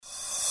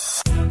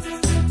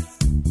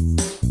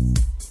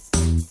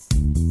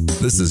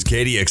This is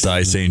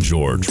KDXI St.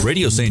 George,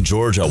 Radio St.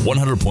 George at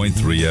 100.3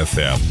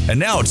 FM. And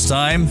now it's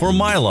time for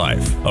My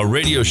Life, a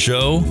radio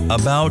show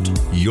about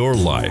your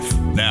life.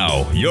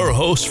 Now, your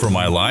host for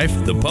My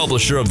Life, the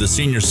publisher of the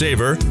Senior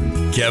Saver,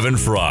 Kevin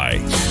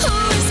Fry.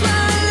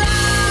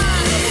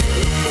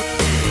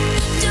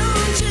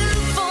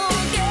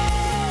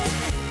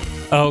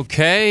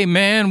 Okay,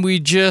 man, we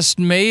just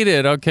made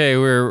it.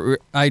 Okay,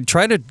 I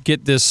try to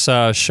get this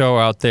show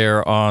out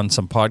there on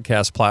some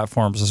podcast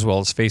platforms as well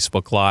as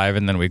Facebook Live,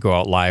 and then we go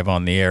out live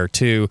on the air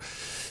too.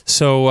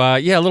 So,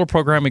 a little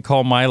program we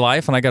call My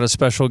Life, and I got a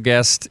special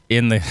guest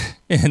in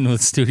the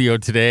studio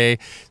today.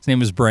 His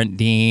name is Brent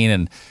Dean,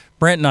 and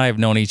Brent and I have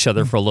known each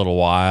other for a little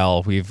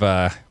while. We've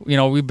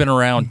been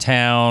around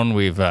town.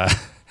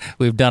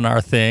 We've done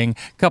our thing.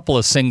 A couple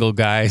of single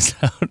guys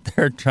out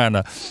there trying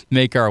to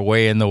make our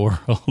way in the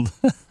world.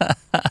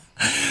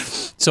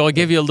 So I'll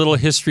give you a little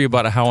history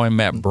about how I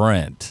met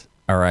Brent.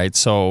 All right.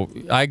 So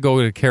I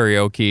go to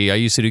karaoke. I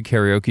used to do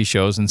karaoke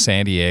shows in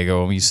San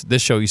Diego.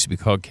 This show used to be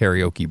called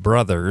Karaoke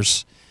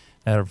Brothers.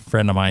 I had a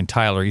friend of mine,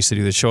 Tyler, used to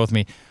do the show with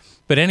me.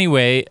 But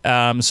anyway,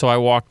 so I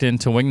walked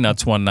into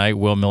Wingnuts one night.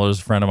 Will Miller's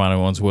a friend of mine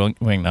who owns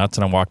Wingnuts,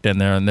 and I walked in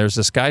there, and there's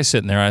this guy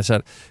sitting there. I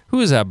said, "Who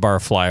is that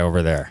barfly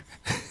over there?"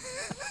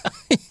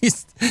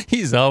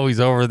 He's always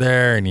over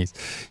there, and he's,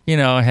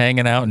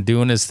 hanging out and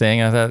doing his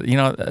thing. I thought,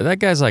 that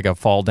guy's like a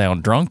fall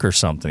down drunk or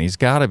something. He's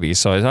got to be.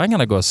 So I'm going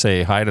to go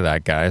say hi to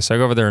that guy. So I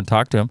go over there and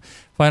talk to him.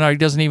 Find out he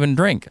doesn't even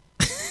drink.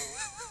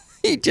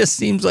 He just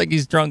seems like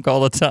he's drunk all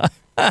the time.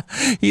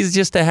 He's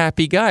just a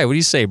happy guy. What do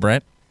you say,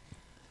 Brent?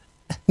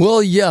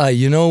 Well, yeah,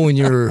 when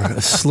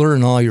you're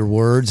slurring all your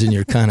words and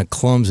you're kind of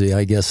clumsy,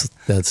 I guess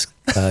that's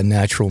a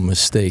natural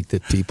mistake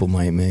that people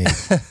might make.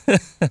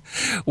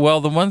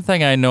 Well, the one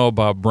thing I know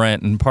about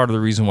Brent, and part of the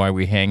reason why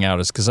we hang out,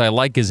 is because I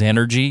like his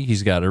energy.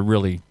 He's got a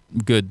really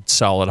good,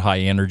 solid, high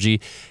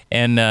energy,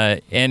 and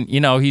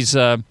he's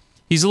a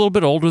little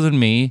bit older than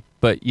me,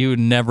 but you would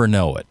never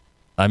know it.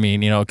 I mean,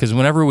 because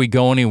whenever we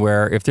go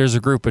anywhere, if there's a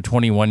group of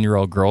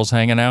 21-year-old girls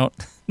hanging out,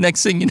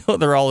 next thing you know,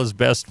 they're all his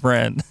best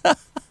friend.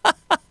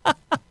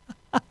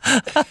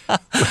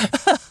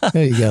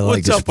 You gotta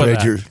like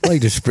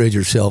to spread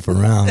yourself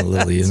around a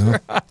little,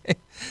 Right.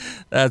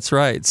 That's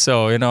right.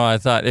 So I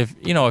thought if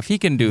he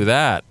can do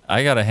that,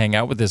 I got to hang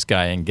out with this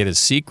guy and get his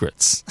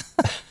secrets.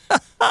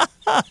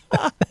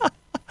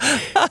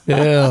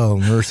 Oh,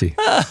 mercy.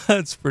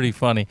 That's pretty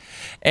funny.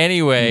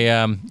 Anyway,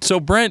 so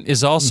Brent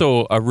is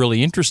also a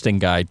really interesting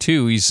guy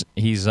too. He's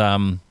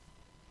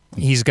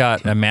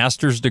got a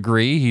master's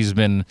degree. He's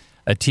been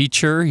a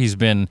teacher.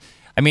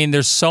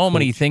 There's so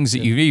many things that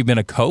you've been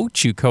a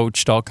coach. You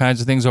coached all kinds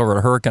of things over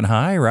at Hurricane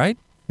High, right?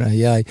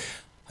 Yeah,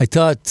 I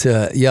coached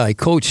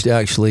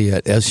actually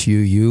at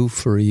SUU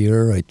for a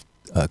year. I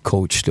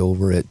coached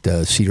over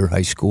at Cedar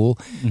High School,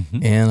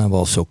 and I've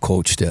also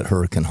coached at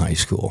Hurricane High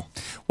School.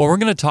 Well, we're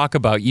going to talk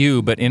about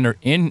you, but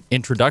in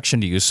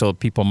introduction to you, so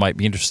people might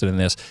be interested in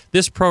this.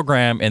 This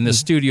program and the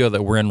studio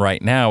that we're in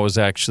right now was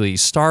actually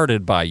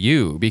started by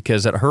you,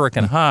 because at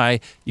Hurricane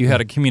High, you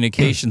had a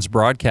communications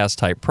broadcast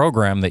type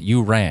program that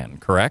you ran,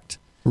 correct?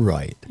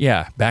 Right.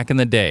 Yeah, back in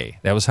the day.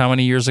 That was how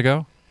many years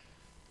ago?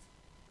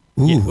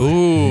 Ooh.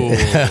 Ooh.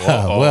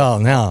 Well,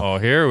 now. Oh,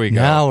 here we go.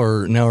 Now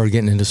we're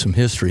getting into some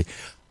history.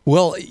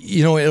 Well,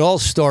 it all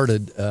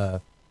started,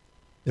 there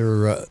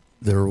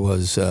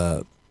was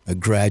a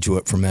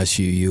graduate from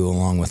SUU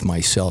along with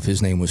myself.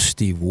 His name was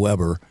Steve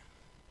Weber,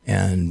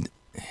 and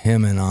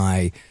him and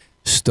I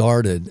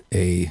started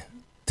a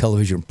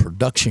television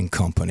production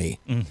company,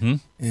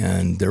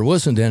 and there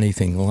wasn't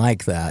anything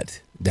like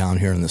that down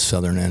here in the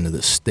southern end of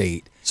the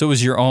state. So it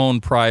was your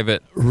own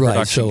private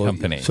production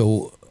company.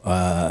 So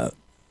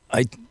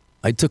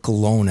I took a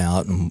loan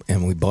out,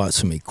 and we bought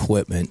some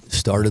equipment,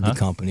 started the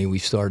company. We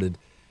started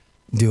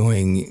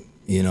doing,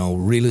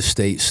 real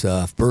estate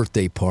stuff,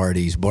 birthday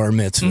parties, bar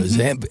mitzvahs,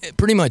 and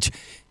pretty much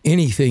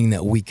anything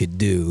that we could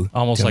do.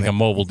 Almost like a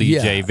mobile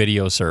DJ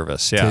video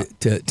service, yeah.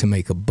 To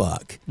make a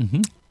buck.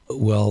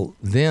 Well,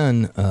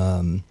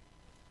 then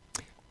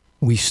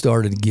we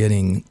started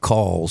getting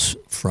calls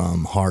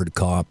from Hard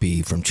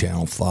Copy, from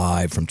Channel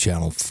 5, from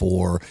Channel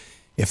 4.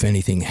 If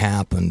anything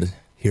happened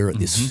here at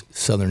this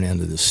southern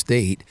end of the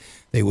state,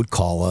 they would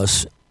call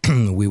us.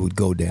 We would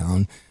go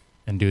down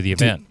and do the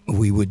event.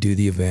 We would do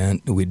the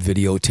event. We'd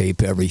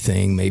videotape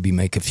everything, maybe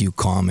make a few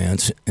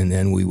comments, and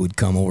then we would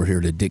come over here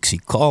to Dixie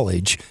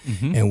College,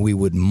 and we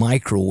would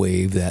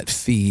microwave that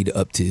feed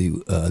up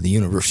to the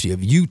University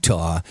of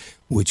Utah,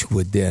 which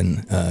would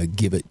then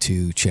give it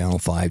to Channel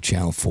 5,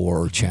 Channel 4,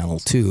 or Channel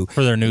 2.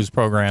 For their news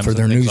programs. For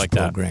their and things news like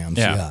programs,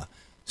 that. yeah.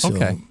 So,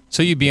 okay.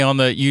 So you'd be on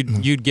the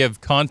you'd give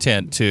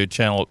content to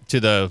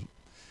the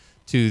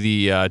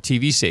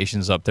TV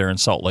stations up there in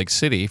Salt Lake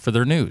City for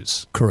their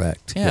news.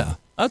 Correct. Yeah.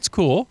 That's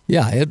cool.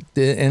 Yeah,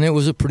 and it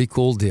was a pretty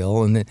cool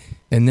deal, and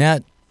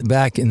that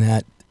back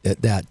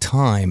at that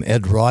time,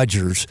 Ed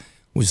Rogers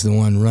was the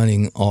one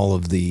running all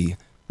of the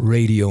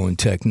radio and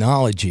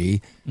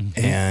technology,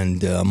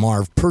 and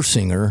Marv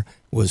Persinger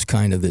was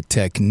kind of the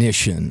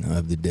technician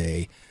of the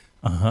day.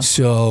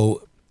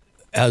 So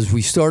as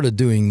we started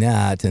doing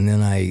that, and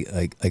then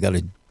I got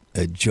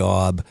a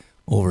job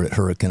over at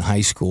Hurricane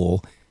High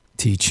School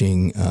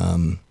teaching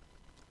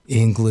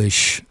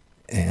English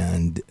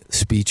and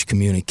speech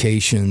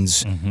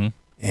communications,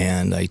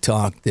 and I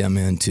talked them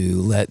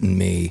into letting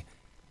me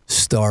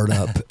start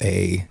up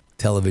a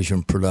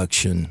television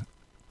production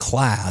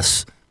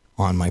class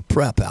on my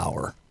prep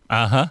hour.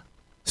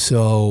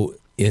 So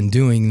in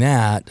doing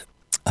that,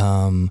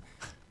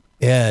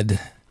 Ed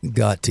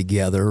got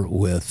together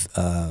with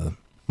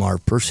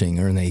Marv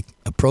Persinger, and they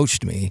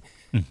approached me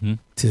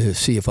to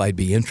see if I'd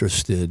be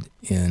interested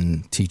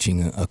in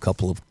teaching a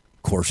couple of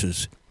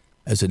courses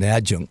as an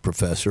adjunct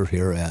professor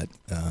here at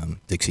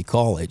Dixie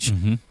College.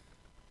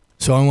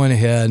 So I went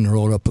ahead and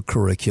wrote up a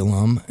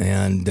curriculum,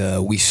 and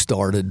we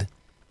started.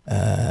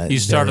 You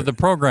started the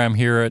program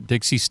here at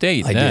Dixie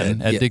State. I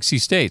did, at Dixie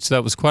State. So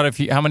that was quite a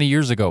few. How many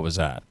years ago was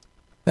that?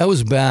 That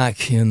was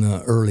back in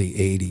the early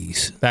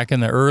 80s. Back in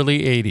the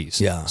early 80s.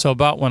 Yeah. So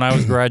about when I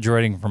was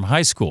graduating from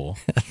high school.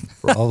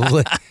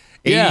 Probably.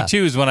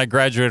 82 is when I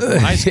graduated from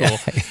high school.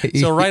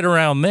 So right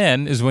around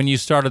then is when you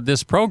started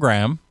this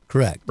program.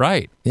 Correct.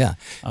 Right. Yeah.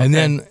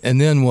 Okay.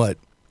 And then what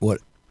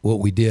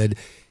we did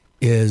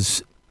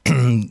is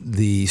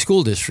the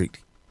school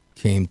district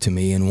came to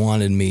me and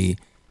wanted me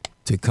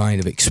to kind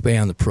of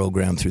expand the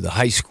program through the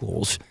high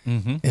schools.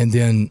 And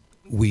then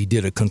we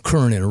did a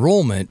concurrent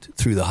enrollment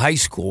through the high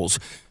schools.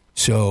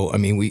 So, I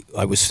mean,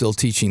 I was still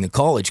teaching the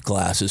college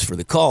classes for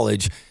the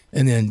college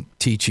and then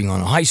teaching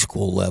on a high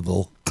school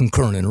level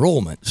concurrent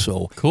enrollment.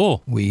 So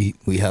cool. We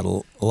had a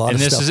lot and of stuff.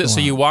 And this is it. Going So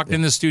you on. walked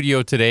in the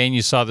studio today and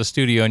you saw the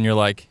studio and you're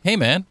like, hey,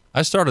 man,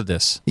 I started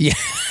this. Yeah.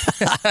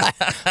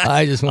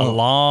 I just a went,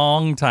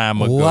 long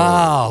time ago.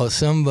 wow,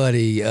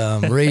 somebody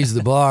raised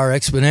the bar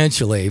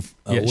exponentially.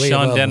 Yeah, way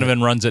Sean above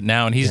Denovan runs it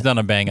now, and he's done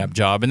a bang-up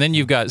job. And then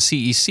you've got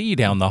CEC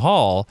down the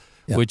hall,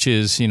 which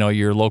is,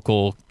 your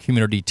local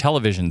community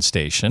television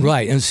station.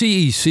 Right, and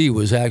CEC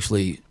was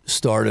actually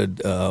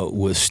started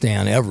with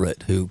Stan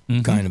Everett, who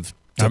kind of took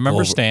I remember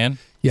over. Stan.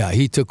 Yeah,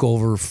 he took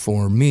over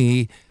for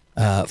me,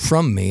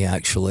 from me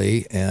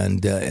actually,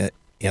 and a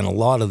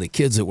lot of the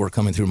kids that were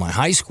coming through my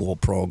high school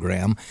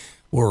program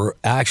were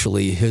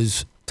actually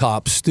his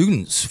top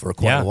students for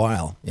quite a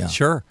while. Yeah,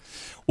 sure.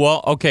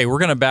 Well, okay, we're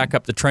going to back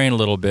up the train a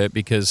little bit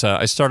because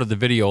I started the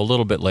video a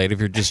little bit late. If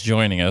you're just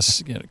joining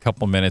us, a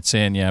couple minutes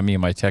in, me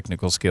and my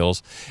technical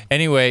skills.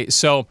 Anyway,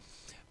 so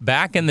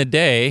back in the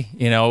day,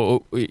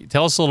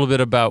 tell us a little bit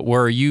about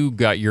where you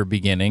got your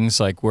beginnings,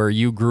 like where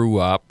you grew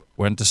up,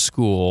 went to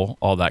school,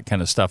 all that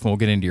kind of stuff, and we'll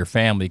get into your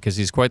family because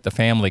he's quite the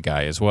family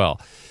guy as well.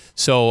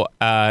 So,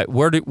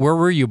 where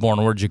were you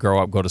born? Where did you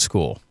grow up? Go to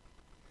school?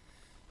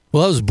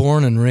 Well, I was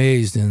born and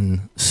raised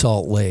in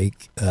Salt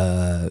Lake.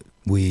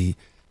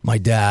 My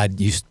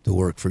dad used to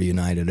work for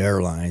United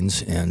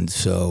Airlines, and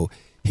so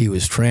he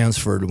was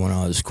transferred when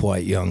I was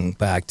quite young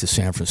back to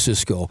San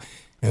Francisco.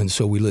 And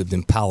so we lived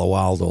in Palo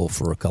Alto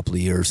for a couple of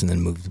years and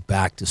then moved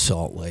back to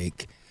Salt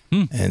Lake.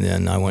 And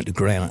then I went to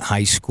Granite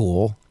High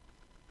School.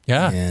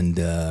 Yeah. And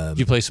did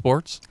you play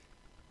sports?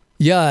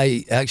 Yeah,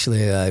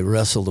 I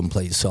wrestled and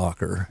played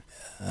soccer.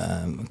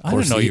 I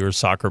didn't know you were a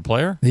soccer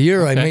player. The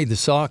year I made the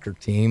soccer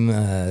team,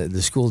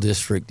 the school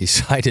district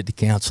decided to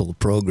cancel the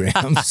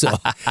program, so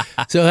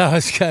that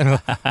was kind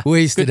of a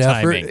wasted Good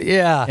effort. timing.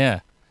 Yeah.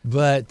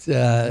 But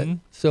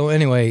so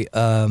anyway,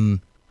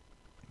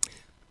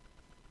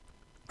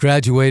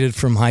 graduated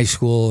from high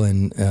school,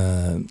 and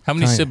how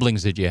many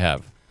siblings did you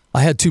have?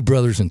 I had 2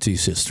 brothers and 2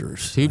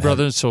 sisters. 2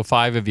 brothers, so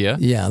 5 of you.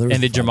 Yeah. There was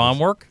and did your 5 mom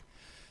work?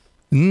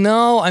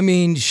 No, I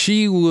mean,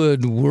 she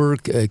would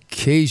work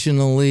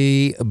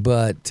occasionally,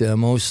 but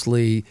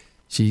mostly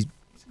she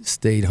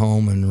stayed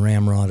home and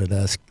ramrodded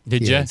us.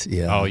 Did kids.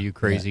 you? Yeah. Oh, you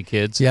crazy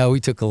kids. Yeah, we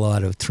took a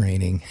lot of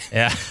training.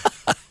 Yeah.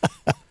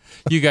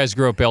 You guys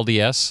grew up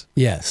LDS?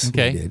 Yes.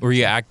 Okay. We did. Were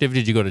you active?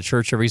 Did you go to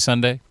church every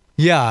Sunday?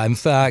 Yeah, in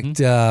fact,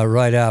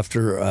 right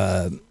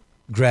after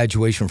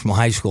graduation from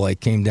high school, I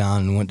came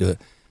down and went to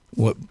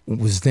what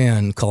was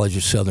then College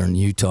of Southern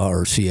Utah,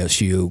 or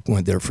CSU,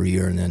 went there for a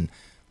year, and then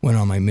went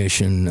on my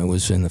mission. I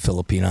was in the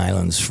Philippine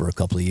Islands for a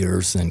couple of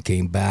years, then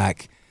came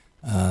back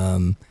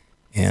and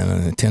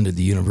attended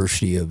the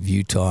University of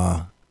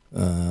Utah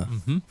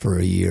for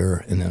a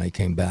year, and then I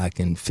came back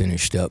and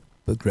finished up,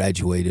 but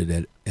graduated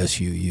at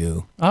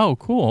SUU. Oh,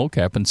 cool.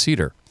 Okay, up in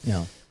Cedar.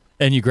 Yeah.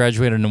 And you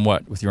graduated in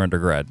what with your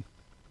undergrad?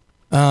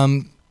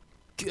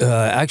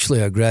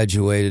 Actually, I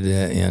graduated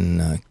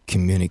in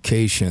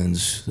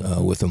communications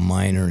with a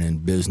minor in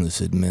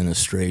business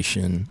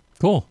administration.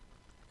 Cool.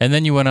 And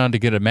then you went on to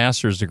get a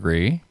master's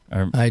degree.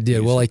 I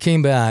did. Well, I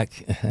came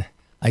back.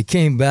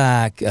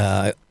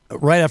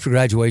 Right after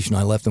graduation.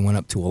 I left and went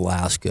up to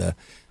Alaska.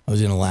 I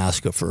was in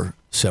Alaska for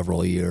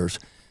several years.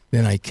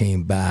 Then I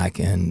came back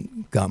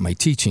and got my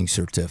teaching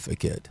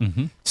certificate.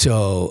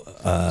 So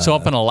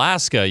up in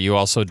Alaska, you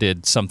also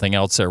did something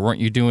else there, weren't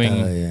you?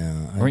 Doing?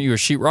 Weren't you a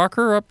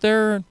sheetrocker up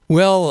there?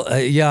 Well,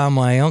 yeah.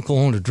 My uncle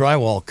owned a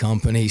drywall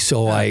company,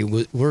 so I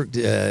worked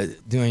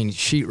doing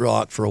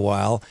sheetrock for a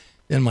while.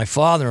 Then my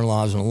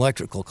father-in-law was an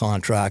electrical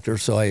contractor,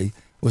 so I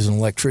was an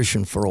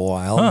electrician for a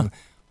while.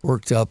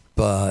 Worked up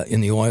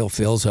in the oil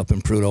fields up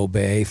in Prudhoe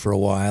Bay for a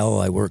while.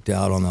 I worked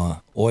out on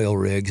the oil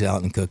rigs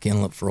out in Cook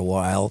Inlet for a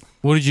while.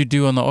 What did you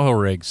do on the oil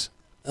rigs?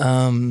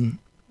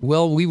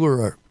 Well, we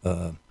were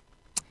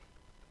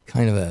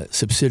kind of a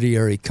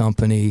subsidiary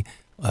company.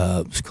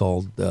 It was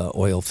called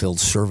Oilfield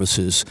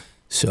Services.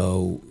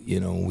 So,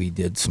 we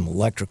did some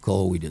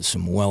electrical, we did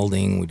some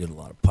welding, we did a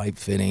lot of pipe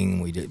fitting,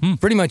 we did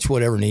pretty much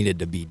whatever needed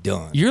to be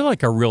done. You're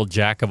like a real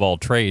jack of all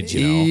trades,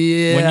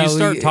 Yeah. When you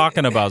start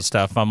talking about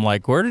stuff, I'm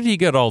like, where did he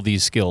get all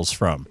these skills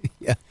from?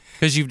 Yeah.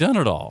 Because you've done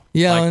it all.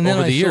 Yeah, like, and then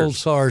over the I years.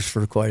 sold cars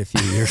for quite a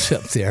few years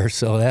up there.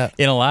 So that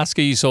In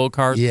Alaska, you sold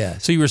cars? Yeah.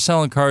 So you were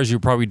selling cars, you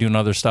were probably doing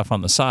other stuff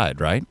on the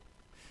side, right?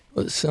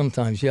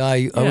 sometimes, yeah.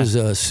 I was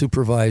a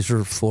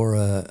supervisor for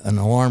an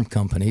alarm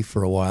company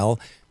for a while.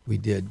 We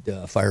did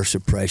fire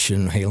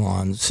suppression,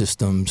 halon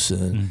systems,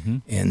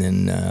 and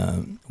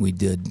then we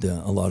did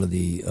a lot of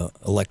the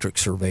electric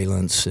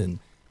surveillance and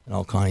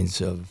all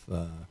kinds of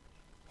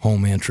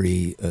home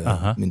entry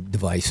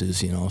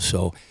devices,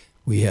 So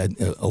we had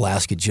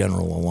Alaska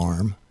General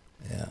Alarm.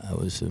 I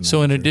was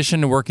so in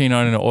addition to working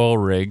on oil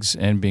rigs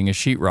and being a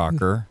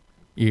sheetrocker,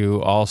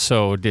 you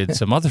also did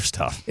some other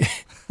stuff.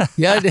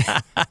 Yeah,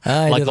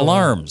 I like did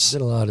alarms.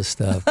 Did a lot of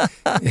stuff.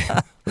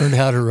 Learned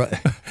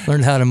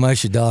how to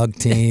mush a dog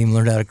team.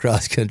 Learned how to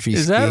cross country ski.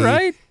 Is that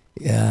right?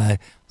 Yeah, I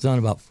was on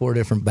about 4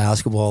 different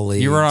basketball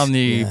leagues. You were on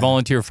the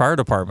volunteer fire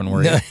department,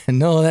 were you?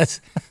 No, that's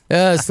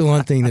the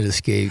one thing that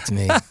escaped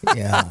me.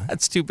 Yeah,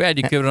 That's too bad.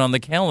 You put it on the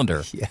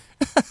calendar. yeah.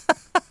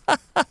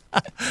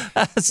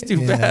 That's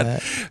too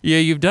bad. Yeah,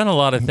 you've done a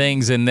lot of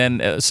things, and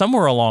then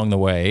somewhere along the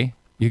way,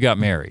 you got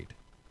married.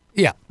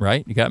 Yeah.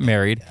 Right? You got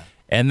married,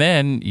 and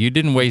then you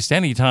didn't waste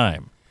any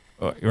time,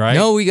 right?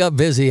 No, we got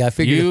busy. I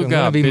figured You if I'm got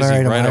going to be busy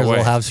married, right I might as away.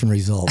 well have some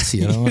results,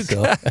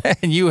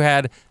 And you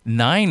had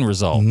 9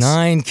 results.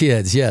 9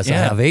 kids, yes. Yeah.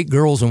 I have 8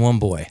 girls and 1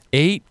 boy.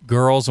 8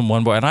 girls and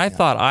 1 boy. And I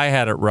thought I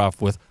had it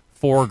rough with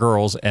 4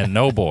 girls and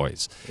no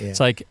boys. Yeah. It's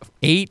like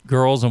 8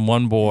 girls and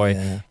 1 boy.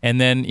 Yeah.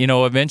 And then,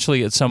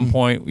 eventually at some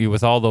point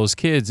with all those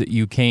kids,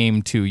 you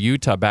came to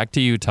Utah, back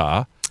to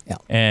Utah, Yeah.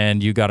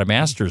 and you got a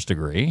master's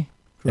degree,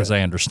 as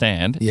I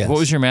understand. Yes. What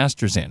was your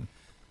master's in?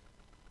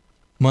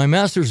 My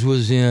master's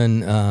was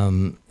in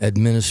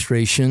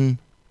administration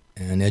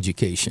and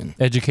education.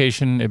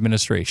 Education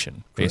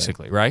administration,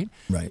 basically, right?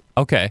 Right.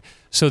 Okay.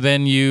 So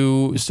then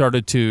you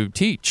started to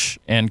teach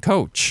and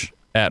coach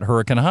at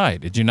Hurricane High,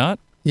 did you not?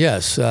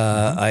 Yes,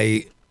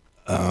 I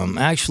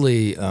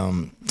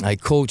I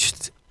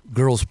coached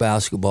girls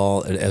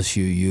basketball at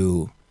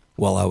SUU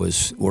while I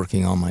was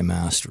working on my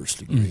master's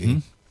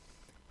degree,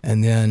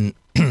 and then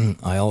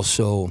I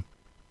also,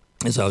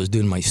 as I was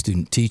doing my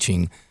student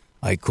teaching,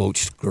 I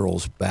coached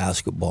girls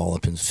basketball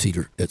up in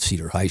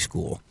Cedar High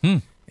School,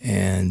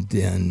 and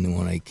then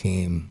when I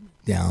came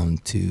down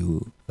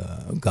to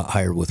got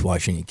hired with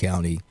Washington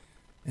County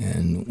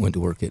and went to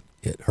work at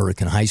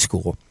Hurricane High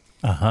School,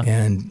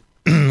 and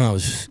I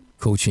was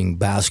coaching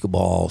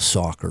basketball,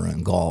 soccer,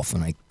 and golf,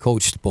 and I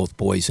coached both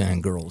boys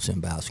and girls in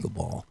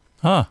basketball.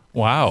 Huh.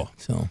 Wow.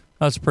 So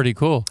That's pretty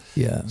cool.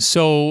 yeah.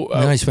 So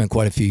And then I spent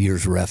quite a few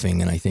years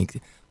reffing, and I think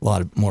a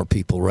lot of more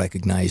people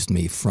recognized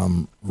me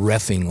from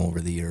reffing over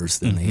the years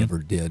than they ever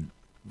did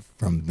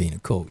from being a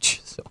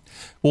coach. So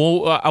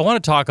I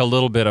want to talk a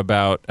little bit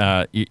about,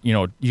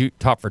 you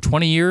taught for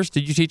 20 years.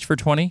 Did you teach for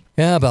 20?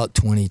 yeah, about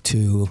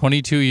 22.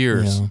 22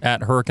 years Yeah.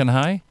 at Hurricane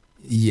High?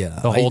 Yeah,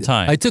 The whole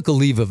time. I took a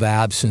leave of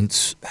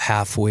absence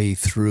halfway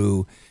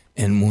through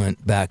and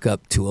went back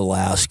up to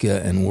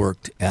Alaska and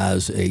worked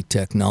as a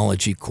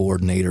technology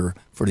coordinator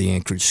for the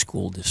Anchorage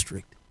School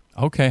District.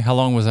 Okay. How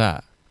long was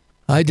that?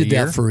 I did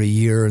year? that for a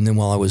year, and then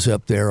while I was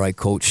up there, I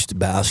coached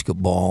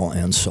basketball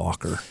and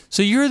soccer.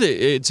 So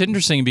it's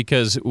interesting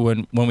because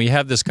when we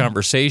have this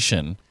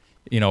conversation,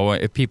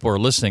 if people are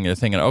listening, they're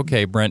thinking,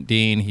 okay, Brent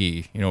Dean,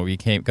 he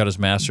got his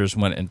master's,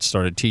 went and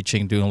started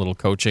teaching, doing a little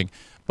coaching.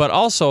 But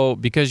also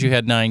because you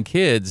had 9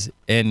 kids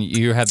and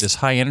you had this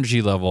high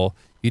energy level,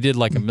 you did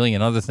like a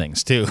million other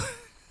things too.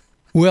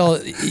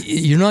 Well,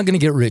 you're not going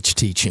to get rich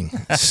teaching.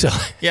 So,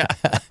 Yeah.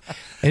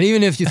 and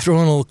even if you throw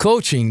in a little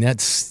coaching,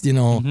 that's,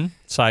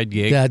 Side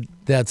gig.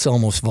 that's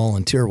almost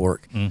volunteer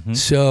work.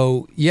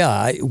 So,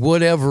 yeah,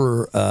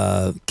 whatever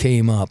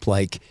came up,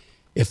 like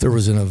if there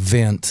was an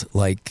event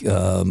like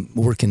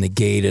working the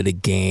gate at a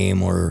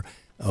game or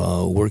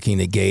working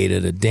the gate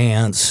at a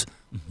dance,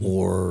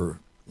 or,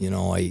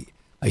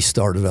 I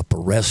started up a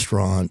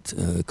restaurant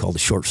called the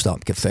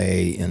Shortstop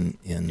Cafe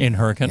in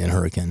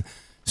Hurricane?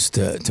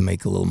 To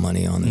make a little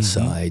money on the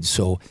side.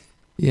 So,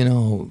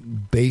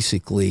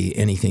 basically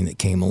anything that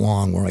came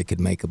along where I could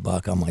make a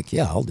buck, I'm like,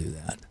 yeah, I'll do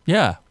that.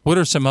 Yeah. What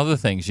are some other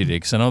things you did?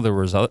 Because I know there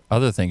was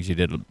other things you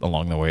did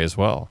along the way as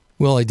well.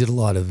 Well, I did a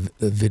lot of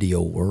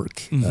video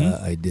work.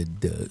 I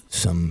did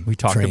some. We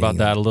talked training. about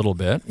that a little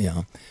bit.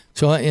 Yeah.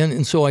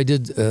 So so I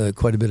did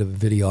quite a bit of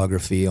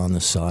videography on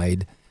the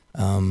side.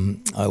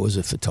 I was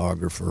a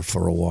photographer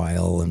for a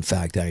while. In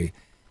fact, I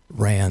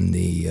ran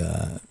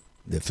the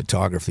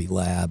photography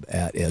lab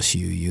at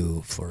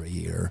SUU for a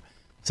year.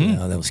 So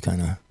that was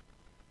kind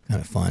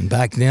of fun.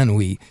 Back then,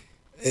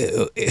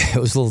 it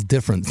was a little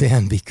different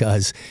then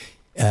because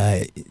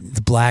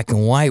the black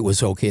and white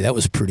was okay. That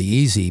was pretty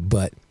easy.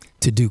 But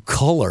to do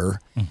color,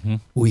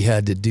 we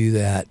had to do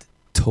that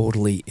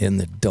totally in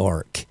the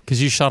dark.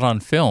 Because you shot on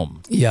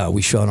film. Yeah,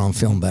 we shot on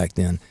film back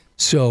then.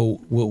 So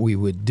what we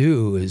would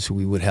do is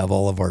we would have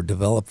all of our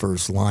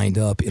developers lined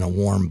up in a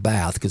warm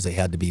bath because they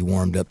had to be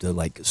warmed up to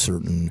like a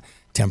certain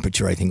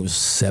temperature. I think it was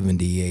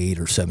 78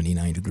 or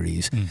 79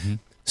 degrees.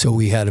 So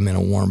we had them in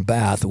a warm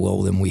bath.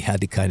 Well, then we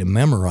had to kind of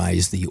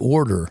memorize the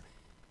order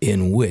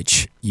in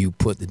which you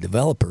put the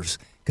developers.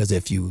 Because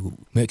if you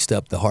mixed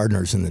up the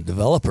hardeners and the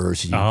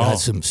developers, you got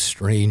some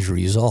strange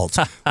results,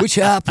 which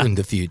happened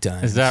a few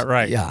times. Is that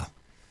right? Yeah.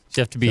 So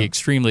you have to be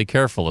extremely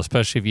careful,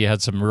 especially if you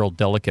had some real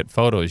delicate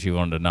photos you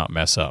wanted to not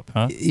mess up,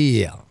 huh?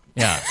 Yeah.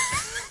 Yeah.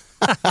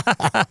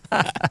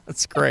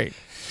 That's great.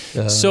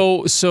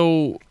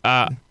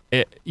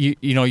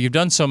 You've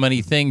done so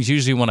many things.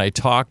 Usually when I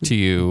talk to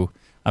you,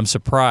 I'm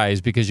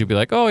surprised because you'll be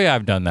like, oh, yeah,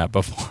 I've done that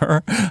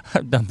before.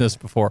 I've done this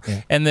before.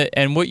 Yeah.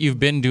 And what you've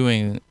been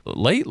doing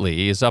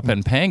lately is up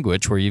in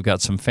Panguitch, where you've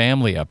got some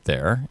family up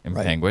there in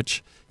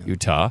Panguitch,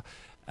 Utah.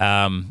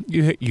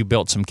 You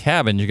built some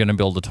cabins. You're going to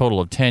build a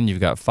total of 10. You've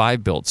got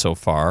 5 built so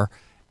far.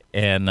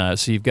 And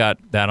so you've got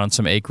that on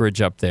some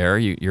acreage up there.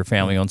 Your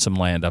family owns some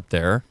land up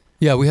there.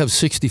 Yeah, we have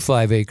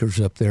 65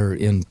 acres up there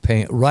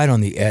right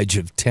on the edge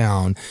of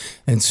town.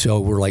 And so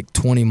we're like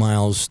 20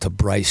 miles to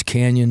Bryce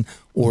Canyon,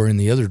 or in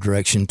the other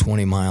direction,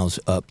 20 miles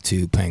up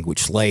to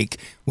Panguitch Lake,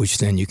 which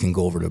then you can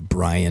go over to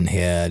Bryan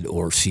Head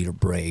or Cedar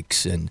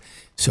Breaks. And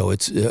so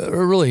it's a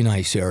really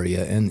nice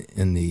area. And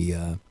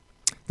the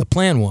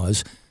plan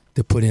was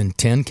to put in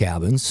 10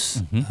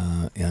 cabins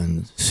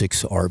and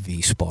 6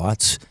 RV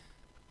spots,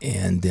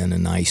 and then a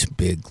nice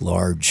big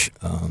large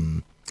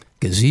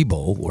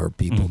gazebo where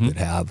people could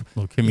have a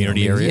little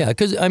community area. Yeah,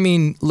 because I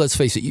mean, let's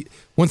face it.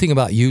 One thing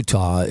about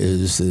Utah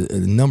is the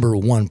number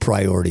one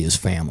priority is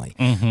family.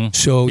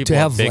 So people to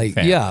have like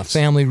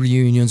family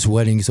reunions,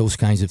 weddings, those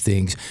kinds of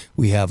things.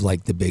 We have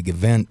like the big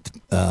event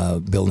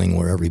building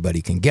where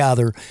everybody can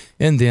gather,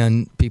 and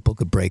then people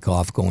could break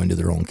off, go into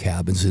their own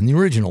cabins. And the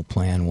original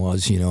plan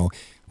was,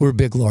 we're a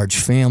big, large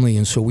family,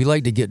 and so we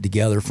like to get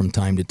together from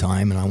time to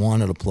time. And I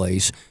wanted a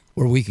place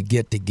where we could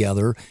get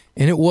together,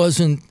 and it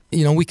wasn't,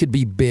 we could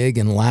be big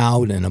and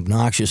loud and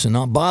obnoxious and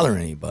not bother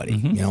anybody.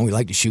 We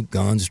like to shoot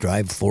guns,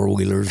 drive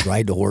 4-wheelers,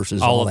 ride the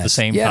horses, all at that. the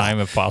same time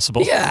if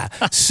possible. Yeah.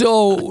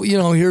 So,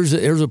 here's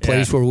a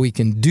place where we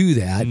can do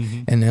that.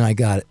 And then I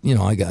got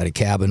a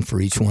cabin for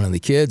each one of the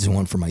kids and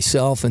one for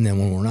myself. And then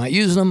when we're not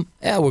using them,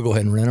 we'll go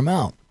ahead and rent them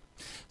out.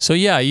 So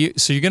you're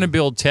going to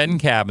build 10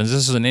 cabins.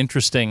 This is an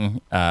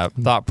interesting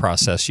thought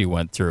process you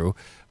went through.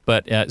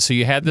 But so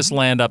you had this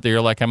land up there.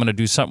 You're like, I'm going to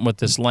do something with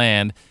this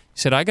land. You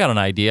said, I got an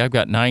idea. I've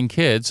got 9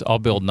 kids. I'll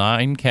build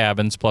 9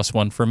 cabins plus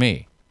one for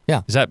me.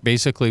 Yeah. Is that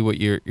basically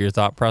what your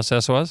thought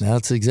process was?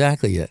 That's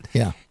exactly it.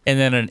 Yeah. And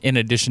then in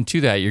addition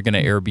to that, you're going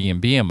to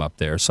Airbnb them up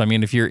there. So, I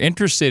mean, if you're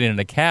interested in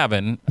a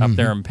cabin up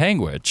there in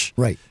Panguitch,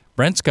 right.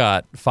 Brent's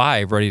got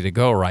 5 ready to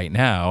go right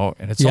now.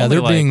 And it's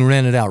they're being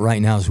rented out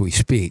right now as we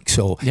speak.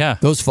 So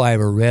those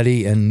 5 are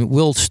ready, and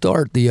we'll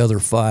start the other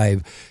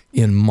 5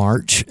 in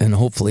March and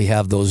hopefully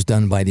have those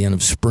done by the end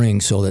of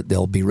spring so that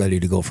they'll be ready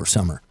to go for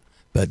summer.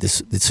 But the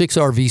 6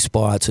 RV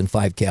spots and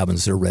 5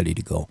 cabins, they're ready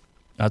to go.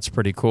 That's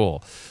pretty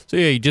cool. So,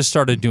 you just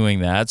started doing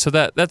that. So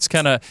that's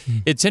kind of,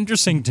 it's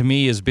interesting to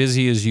me, as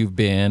busy as you've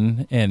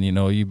been, and,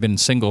 you've been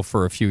single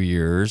for a few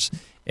years,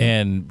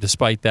 and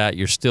despite that,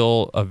 you're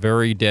still a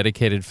very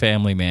dedicated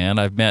family man.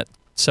 I've met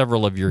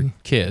several of your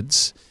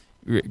kids,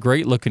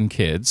 great-looking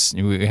kids.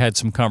 We had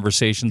some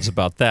conversations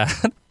about that,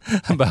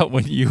 about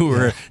when you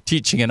were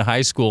teaching in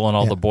high school and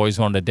all the boys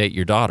wanted to date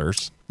your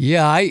daughters.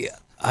 Yeah,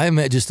 I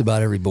met just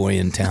about every boy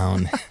in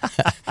town.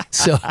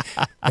 So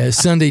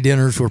Sunday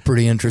dinners were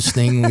pretty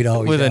interesting. We'd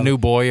always with a new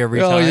boy every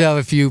time. We always have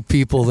a few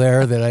people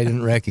there that I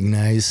didn't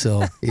recognize.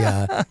 So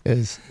yeah,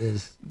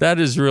 that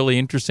is really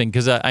interesting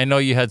because I know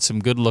you had some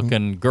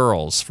good-looking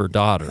girls for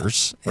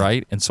daughters,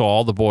 right? And so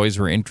all the boys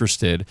were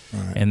interested,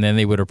 and then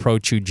they would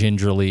approach you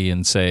gingerly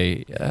and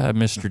say,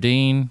 "Mr.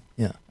 Dean,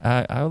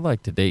 I would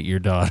like to date your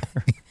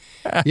daughter."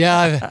 Yeah,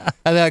 I've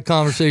had that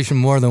conversation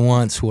more than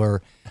once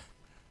where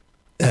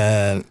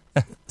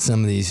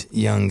some of these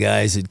young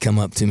guys would come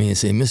up to me and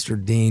say,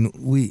 "Mr. Dean,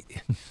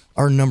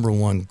 our number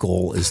one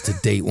goal is to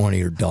date one of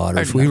your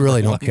daughters. We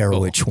really don't care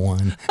which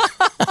one."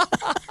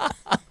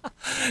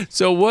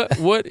 So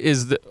what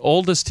is the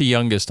oldest to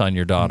youngest on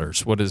your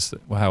daughters? What is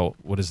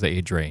the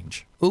age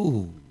range?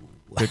 Ooh.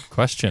 Good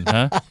question,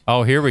 huh?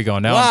 Oh, here we go.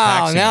 Now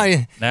wow, I'm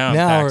taxing.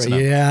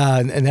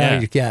 Now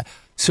you can.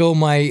 So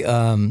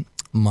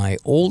my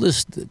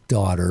oldest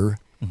daughter,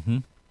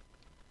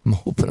 I'm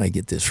hoping I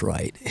get this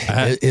right,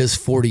 is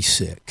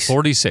 46.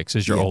 46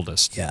 is your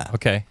oldest. Yeah.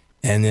 Okay.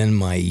 And then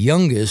my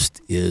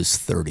youngest is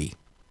 30.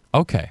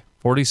 Okay.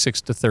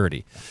 46 to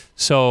 30.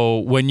 So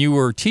when you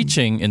were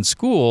teaching in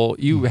school,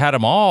 you had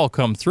them all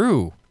come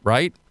through,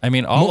 right? I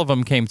mean, all of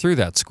them came through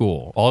that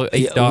school, all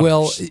 8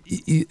 daughters.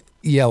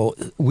 Well,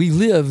 we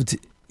lived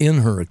in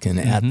Hurricane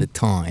at the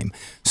time.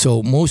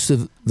 So most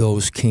of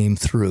those came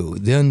through.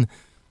 Then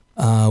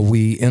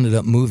we ended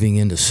up moving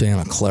into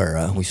Santa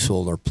Clara. We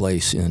sold our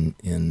place in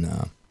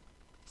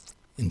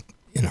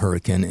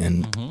Hurricane,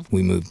 and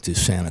we moved to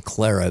Santa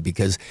Clara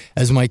because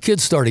as my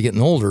kids started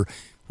getting older,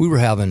 we were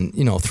having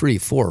 3,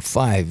 4,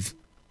 5,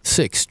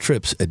 6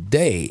 trips a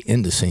day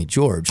into St.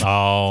 George for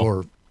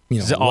all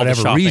whatever the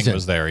shopping reason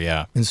was there.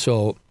 Yeah, and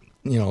so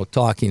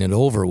talking it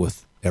over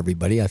with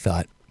everybody, I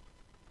thought,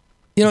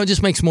 it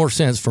just makes more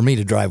sense for me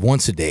to drive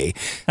once a day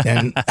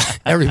than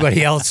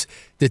everybody else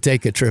to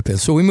take a trip in.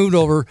 So we moved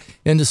over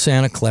into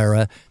Santa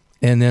Clara,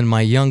 and then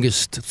my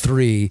youngest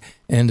 3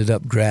 ended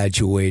up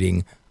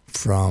graduating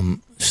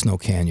from Snow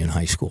Canyon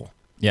High School.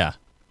 Yeah.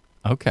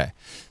 Okay.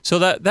 So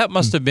that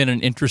must have been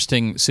an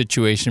interesting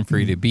situation for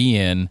you to be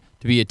in,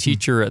 to be a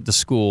teacher at the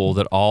school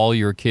that all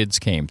your kids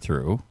came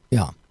through.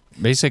 Yeah.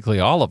 Basically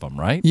all of them,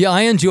 right? Yeah,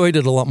 I enjoyed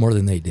it a lot more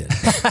than they did.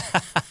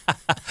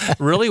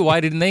 Really?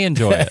 Why didn't they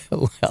enjoy it?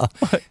 Well,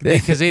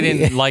 because they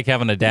didn't like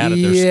having a dad at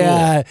their school.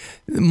 Yeah,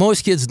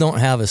 most kids don't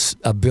have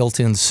a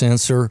built-in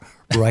sensor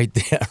right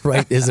there,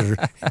 right? Is it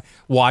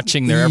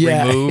watching their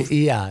every move?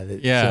 Yeah.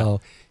 Yeah.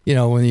 So,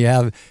 when you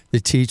have the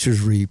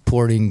teachers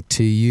reporting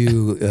to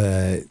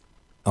you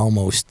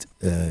almost,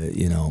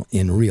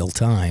 in real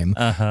time,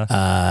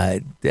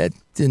 that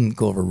didn't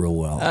go over real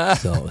well.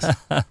 So,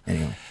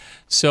 anyway.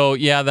 So,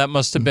 yeah, that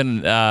must have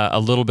been a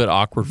little bit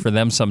awkward for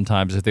them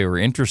sometimes if they were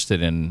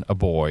interested in a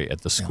boy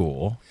at the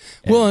school.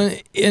 Yeah. Well,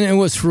 and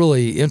what's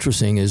really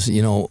interesting is,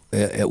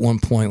 at one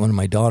point, one of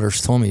my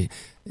daughters told me,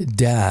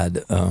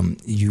 Dad,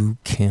 you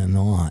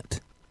cannot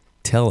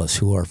tell us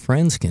who our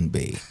friends can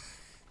be.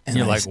 And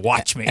you're like,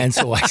 watch me. And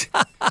so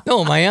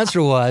my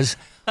answer was,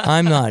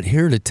 I'm not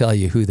here to tell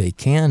you who they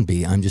can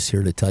be. I'm just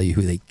here to tell you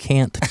who they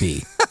can't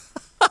be.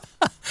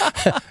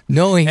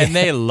 And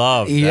they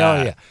love that.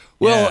 Yeah.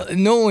 Well,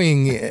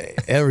 knowing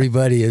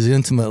everybody as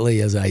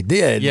intimately as I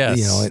did,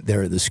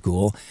 there at the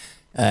school,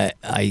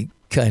 I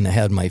kind of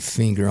had my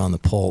finger on the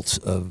pulse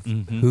of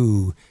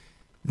who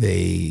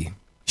they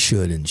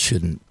should and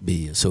shouldn't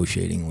be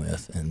associating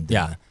with. And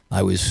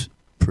I was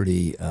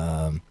pretty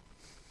adamant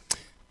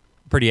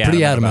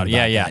about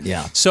that.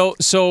 Yeah. So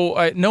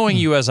knowing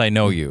you as I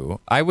know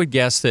you, I would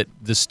guess that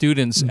the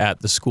students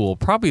at the school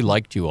probably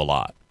liked you a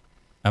lot.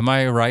 Am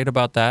I right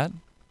about that?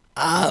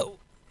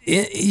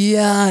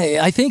 Yeah,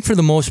 I think for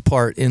the most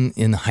part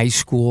in high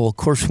school. Of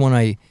course,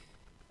 when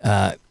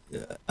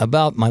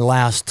about my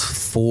last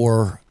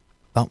 4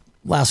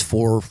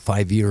 or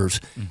 5 years,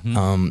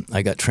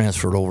 I got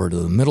transferred over to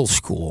the middle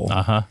school,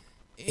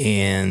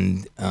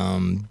 and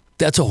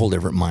that's a whole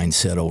different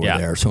mindset over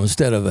there. So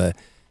instead of a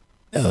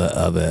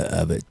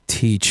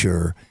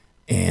teacher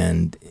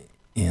and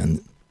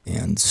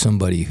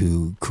somebody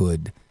who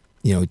could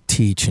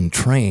teach and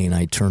train,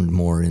 I turned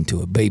more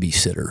into a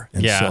babysitter.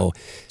 And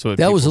so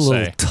that was a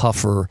little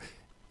tougher,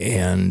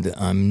 and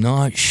I'm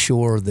not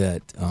sure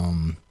that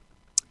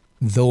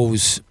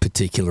those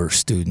particular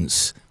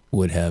students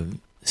would have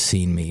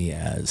seen me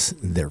as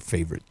their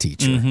favorite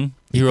teacher.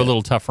 You were a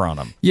little tougher on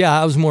them.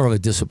 Yeah, I was more of a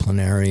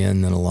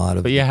disciplinarian than a lot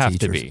of But you have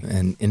teachers. to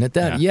be. And at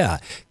that,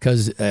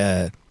 because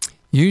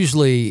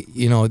usually,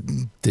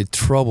 the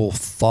trouble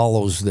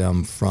follows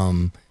them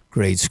from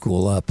grade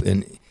school up.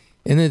 And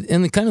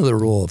the kind of the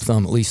rule of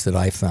thumb, at least that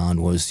I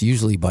found, was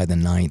usually by the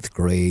 9th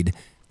grade,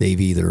 they've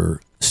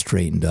either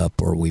straightened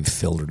up or we've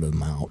filtered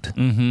them out.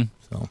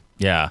 So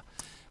yeah,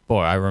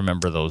 boy, I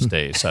remember those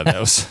days. That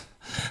was,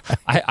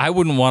 I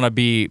wouldn't want to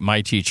be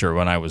my teacher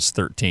when I was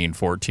 13,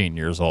 14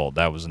 years old.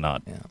 That was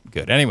not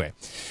good. Anyway,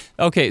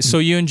 okay, so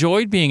you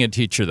enjoyed being a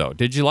teacher, though.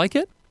 Did you like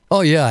it?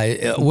 Oh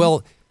yeah,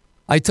 well.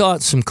 I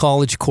taught some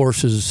college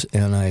courses,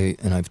 and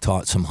I've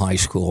taught some high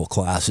school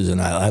classes,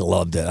 and I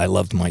loved it. I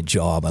loved my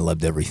job. I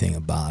loved everything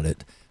about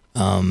it.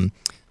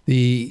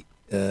 The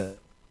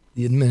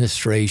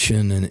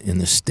administration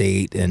and the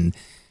state and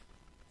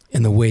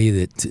the way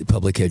that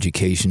public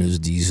education is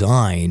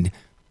designed,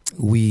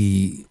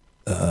 we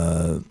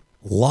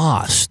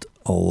lost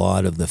a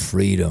lot of the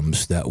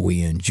freedoms that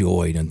we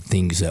enjoyed and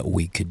things that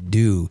we could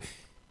do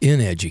in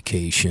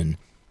education,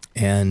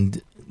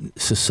 and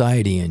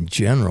society in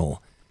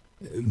general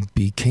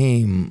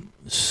became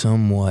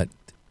somewhat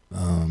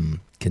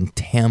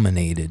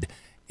contaminated,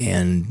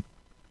 and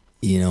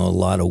a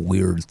lot of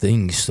weird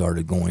things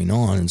started going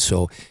on, and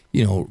so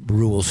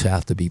rules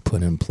have to be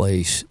put in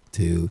place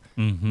to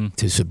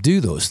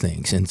subdue those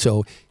things. And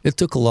so it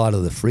took a lot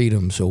of the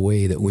freedoms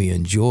away that we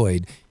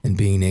enjoyed, and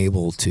being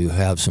able to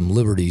have some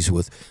liberties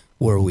with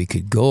where we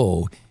could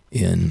go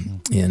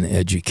in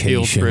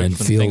education and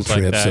field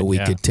trips that we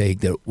could take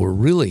that were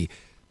really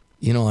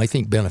I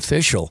think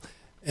beneficial.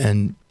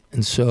 And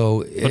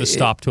so put a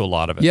stop to a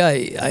lot of it.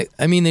 Yeah,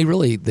 I mean,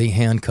 they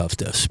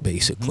handcuffed us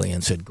basically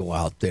and said, go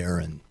out there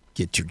and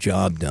get your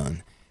job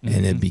done.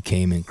 And it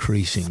became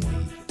increasingly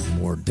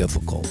more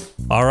difficult.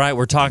 All right,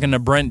 we're talking to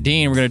Brent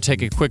Dean. We're going to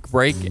take a quick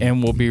break,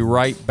 and we'll be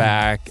right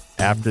back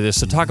after this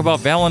to talk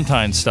about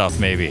Valentine's stuff,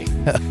 maybe.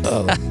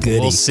 Oh, goody.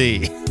 We'll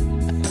see.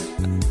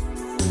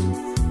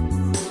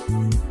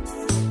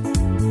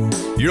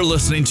 You're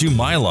listening to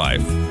My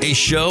Life, a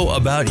show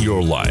about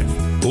your life.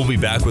 We'll be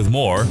back with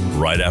more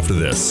right after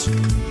this.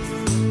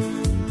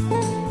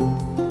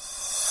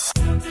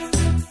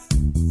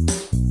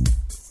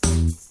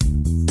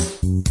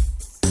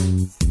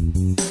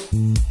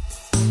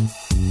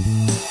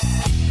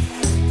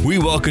 We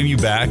welcome you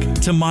back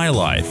to My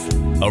Life,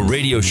 a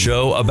radio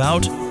show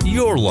about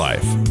your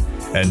life.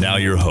 And now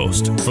your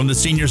host, from the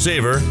Senior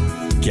Saver,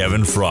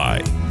 Kevin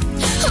Fry.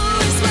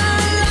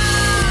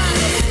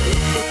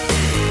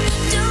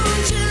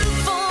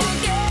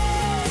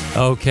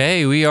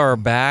 Okay, we are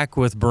back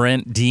with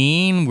Brent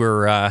Dean.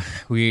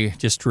 We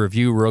just to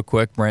review real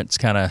quick. Brent's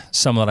kind of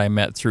someone that I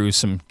met through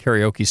some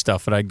karaoke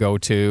stuff that I go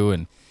to,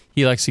 and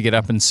he likes to get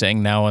up and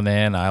sing now and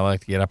then. I like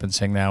to get up and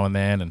sing now and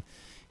then. And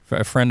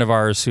a friend of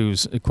ours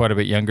who's quite a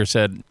bit younger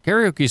said,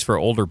 karaoke's for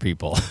older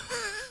people.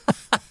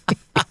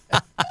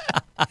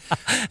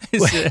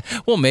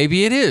 Well,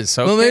 maybe it is.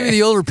 Okay. Well, maybe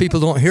the older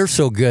people don't hear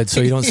so good, so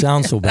you don't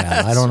sound so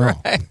bad. I don't know.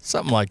 Right.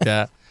 Something like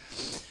that.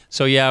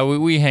 So, yeah,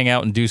 we hang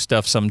out and do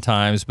stuff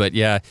sometimes. But,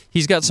 yeah,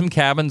 he's got some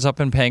cabins up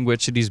in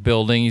Panguitch that he's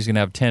building. He's going to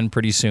have 10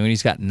 pretty soon.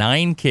 He's got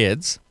 9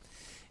 kids.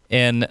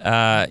 And,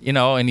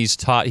 and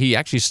he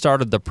actually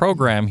started the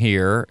program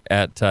here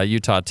at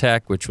Utah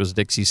Tech, which was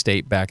Dixie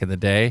State back in the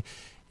day.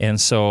 And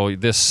so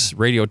this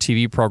radio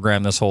TV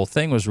program, this whole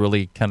thing was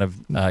really kind of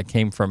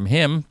came from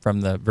him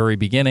from the very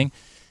beginning.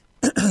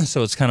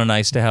 So it's kind of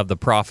nice to have the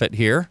prophet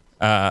here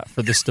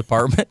for this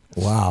department.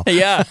 Wow.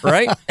 Yeah,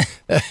 right?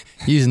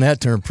 Using that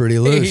term pretty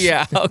loose.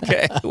 Yeah,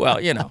 okay. Well,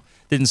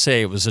 didn't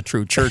say it was a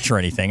true church or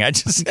anything. I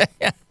just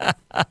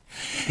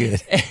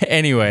Good.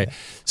 Anyway,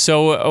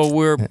 so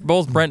we're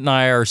both Brent and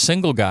I are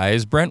single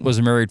guys. Brent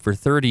was married for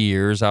 30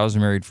 years. I was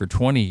married for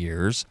 20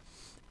 years.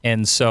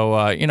 And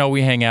so,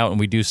 we hang out and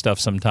we do stuff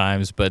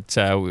sometimes, but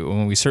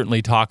when we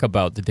certainly talk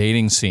about the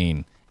dating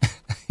scene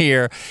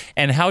here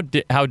and how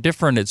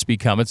different it's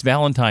become. It's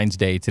Valentine's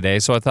Day today,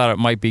 so I thought it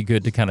might be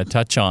good to kind of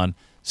touch on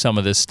some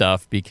of this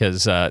stuff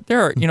because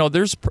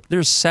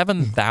there's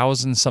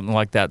 7,000 something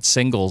like that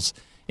singles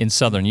in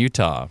southern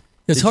Utah.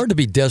 It's hard to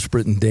be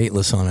desperate and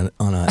dateless on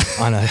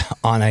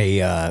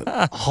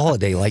a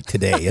holiday like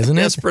today, isn't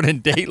it? Desperate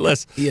and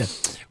dateless. Yeah.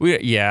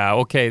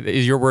 Okay.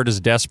 Your word is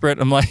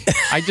desperate. I'm like,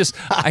 I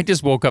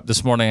just woke up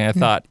this morning and I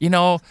thought,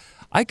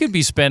 I could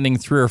be spending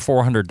 $300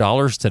 or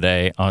 $400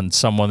 today on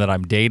someone that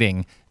I'm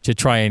dating to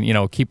try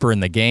and keep her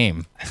in the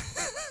game.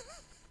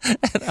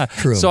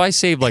 True. So I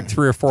saved like $300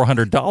 or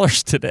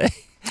 $400 today.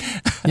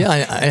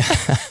 Yeah,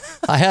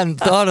 I hadn't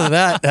thought of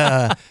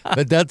that,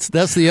 but that's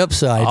the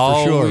upside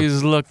for sure.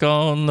 Always look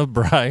on the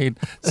bright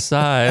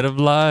side of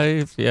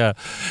life. Yeah.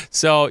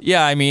 So,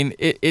 yeah, I mean,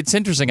 it's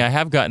interesting. I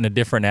have gotten a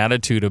different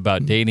attitude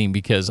about dating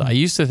because I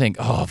used to think,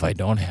 if I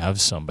don't have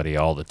somebody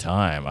all the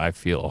time, I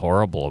feel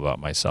horrible about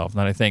myself.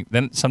 And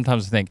then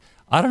sometimes I think,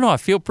 I don't know, I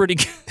feel pretty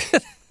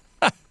good.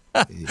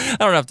 I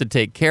don't have to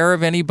take care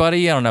of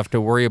anybody. I don't have to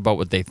worry about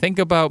what they think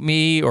about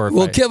me.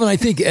 Kevin, I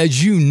think,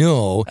 as you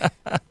know,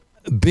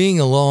 being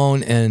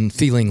alone and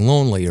feeling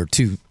lonely are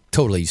two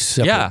totally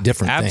separate,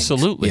 different things.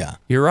 Absolutely. Yeah,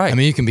 you're right. I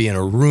mean, you can be in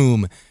a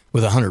room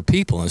with 100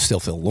 people and still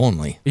feel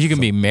lonely. You can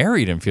be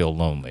married and feel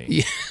lonely.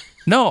 Yeah.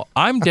 No,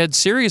 I'm dead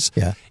serious.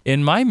 Yeah.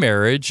 In my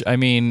marriage, I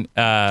mean,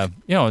 I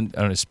don't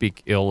want to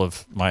speak ill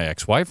of my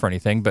ex-wife or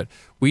anything, but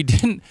we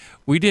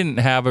didn't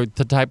have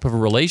the type of a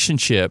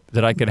relationship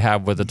that I could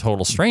have with a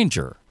total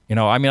stranger.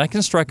 I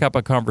can strike up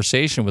a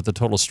conversation with a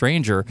total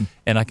stranger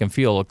and I can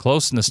feel a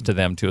closeness to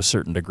them to a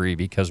certain degree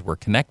because we're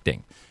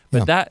connecting.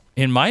 But that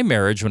in my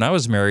marriage, when I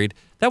was married,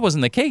 that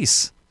wasn't the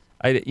case.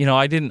 I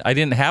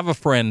didn't have a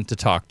friend to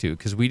talk to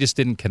because we just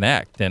didn't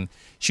connect. And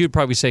she would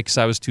probably say because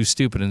I was too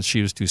stupid and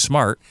she was too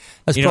smart.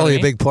 That's probably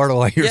a big part of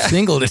why you're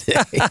single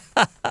today.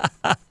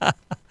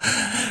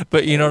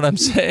 But you know what I'm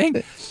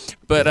saying?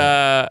 But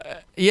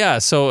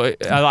so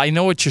I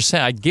know what you're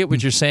saying. I get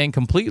what you're saying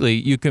completely.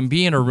 You can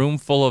be in a room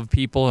full of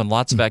people and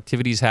lots of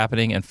activities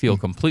happening and feel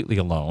completely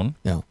alone.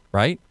 Yeah.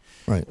 Right?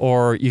 Right.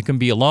 Or you can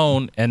be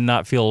alone and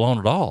not feel alone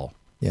at all.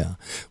 Yeah.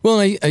 Well,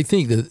 I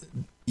think that,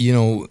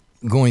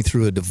 going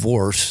through a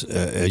divorce,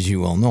 as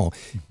you well know,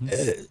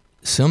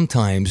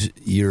 sometimes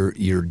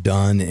you're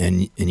done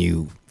and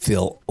you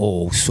feel,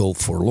 so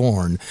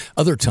forlorn.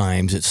 Other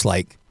times it's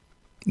like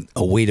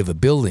a weight of a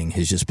building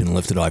has just been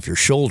lifted off your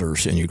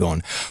shoulders and you're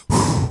going,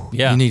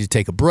 you need to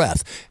take a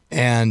breath.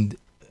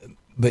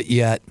 But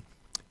yet,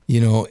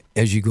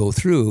 as you go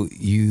through,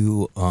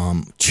 you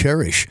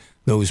cherish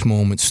those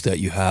moments that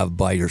you have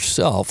by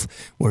yourself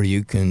where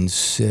you can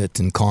sit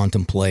and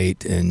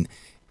contemplate and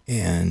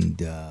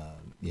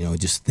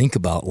just think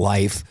about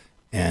life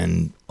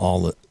and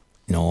all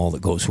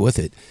that goes with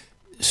it.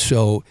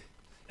 So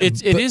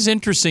it is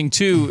interesting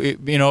too,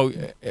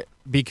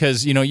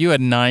 because you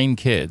had 9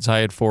 kids, I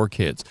had 4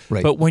 kids.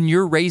 Right. But when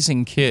you're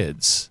raising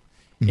kids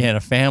in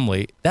a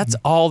family, that's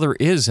all there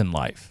is in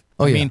life.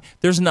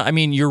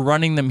 You're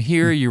running them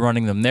here, you're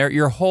running them there.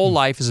 Your whole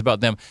life is about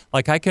them.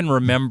 Like I can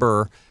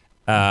remember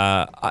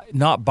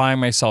not buying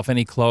myself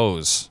any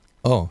clothes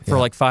for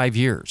like 5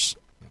 years.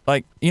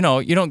 Like, you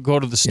don't go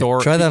to the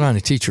store. Try that on a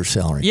teacher's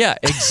salary. Yeah,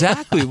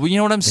 exactly. Well, you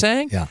know what I'm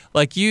saying? Yeah.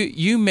 Like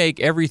you make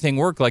everything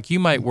work. Like you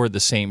might wear the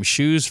same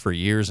shoes for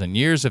years and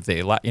years if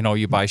they,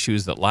 you buy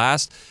shoes that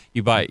last.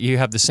 You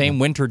have the same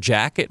winter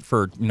jacket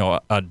for,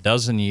 a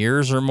dozen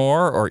years or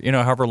more, or,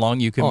 however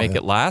long you can make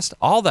it last.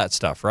 All that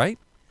stuff, right?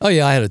 Oh,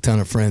 yeah. I had a ton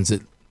of friends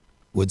that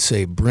would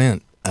say,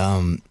 Brent,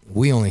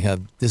 we only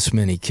have this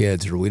many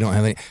kids, or we don't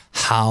have any.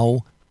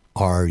 How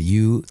are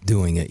you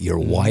doing it? Your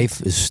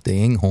wife is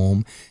staying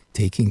home,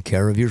 taking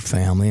care of your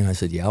family. And I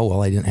said, yeah,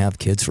 well, I didn't have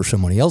kids for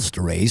somebody else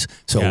to raise.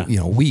 So,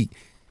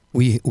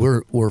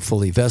 we're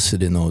fully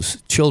vested in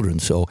those children.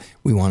 So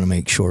we want to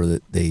make sure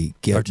that they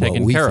get what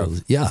taken we care feel.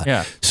 of.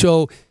 Yeah.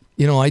 So,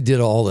 I did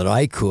all that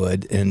I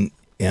could, and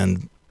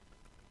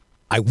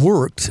I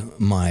worked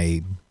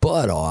my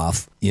butt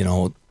off,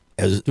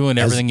 as doing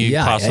everything you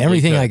possibly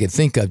everything could. I could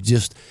think of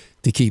just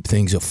to keep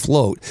things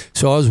afloat.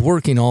 So I was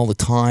working all the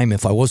time.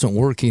 If I wasn't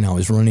working, I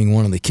was running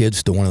one of the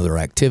kids to one of their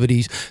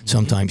activities,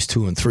 sometimes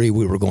 2 and 3.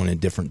 We were going in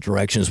different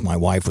directions. My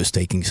wife was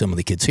taking some of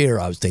the kids here.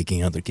 I was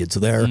taking other kids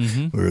there.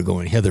 We were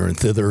going hither and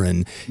thither,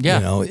 and,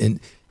 and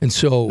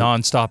so...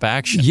 nonstop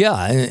action.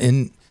 Yeah,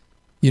 and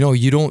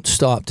you don't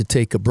stop to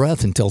take a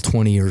breath until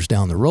 20 years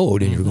down the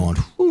road, and you're going,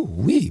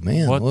 whoo-wee,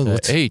 man. What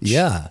the H?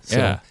 Yeah.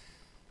 So.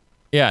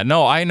 Yeah,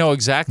 no, I know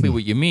exactly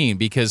what you mean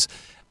because...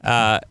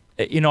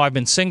 I've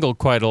been single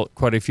quite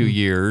a few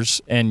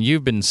years, and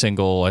you've been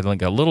single, I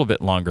think, a little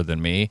bit longer than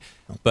me,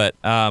 but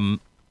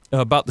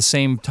about the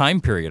same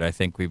time period, I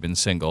think we've been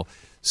single.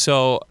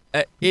 So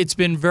it's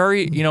been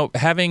very,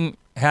 having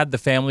had the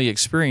family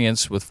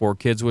experience with 4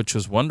 kids, which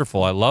was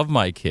wonderful. I love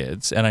my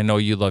kids, and I know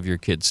you love your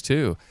kids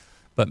too.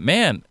 But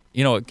man,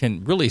 it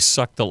can really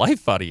suck the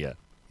life out of you.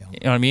 Yeah. You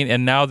know what I mean?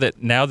 And now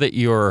that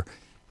you're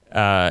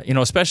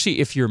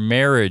especially if your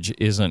marriage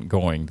isn't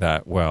going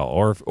that well,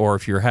 or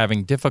if you're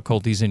having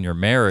difficulties in your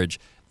marriage,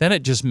 then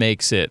it just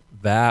makes it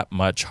that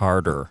much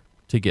harder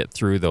to get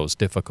through those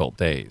difficult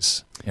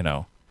days,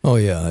 Oh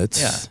yeah,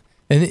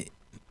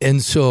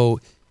 and so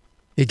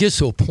it gets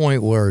to a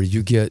point where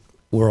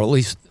at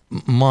least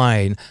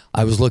mine,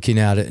 I was looking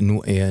at it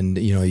and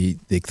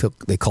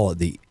they call it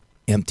the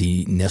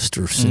empty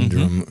nester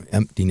syndrome,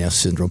 empty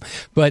nest syndrome,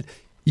 but.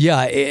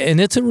 Yeah,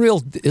 and it's a real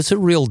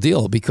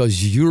deal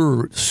because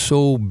you're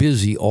so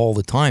busy all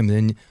the time.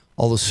 Then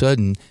all of a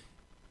sudden,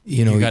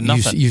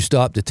 you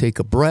stop to take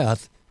a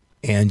breath,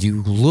 and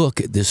you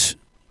look at this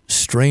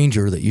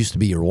stranger that used to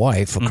be your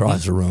wife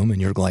across the room,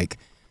 and you're like,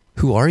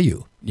 "Who are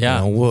you?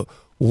 Yeah,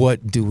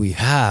 what do we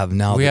have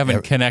now? We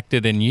haven't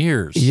connected in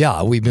years.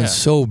 Yeah, we've been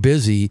so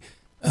busy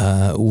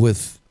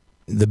with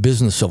the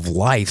business of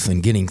life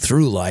and getting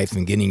through life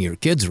and getting your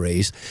kids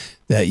raised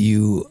that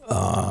you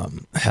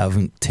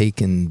haven't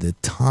taken the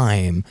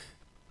time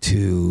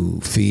to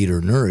feed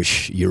or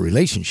nourish your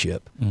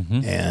relationship.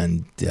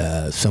 And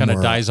somewhere kind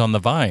of dies on the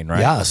vine,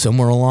 right? Yeah,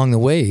 somewhere along the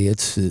way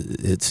it's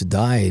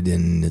died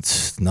and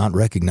it's not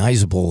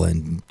recognizable,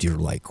 and you're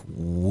like,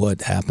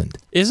 what happened?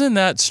 Isn't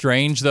that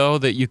strange though,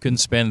 that you can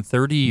spend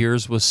 30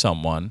 years with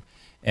someone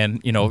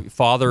and,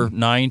 father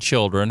 9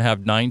 children,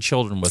 have 9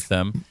 children with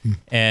them,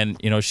 and,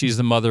 she's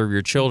the mother of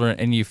your children,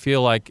 and you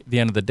feel like at the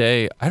end of the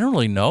day, I don't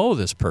really know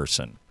this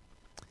person.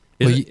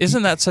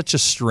 Isn't that such a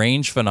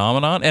strange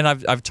phenomenon? And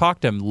I've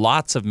talked to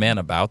lots of men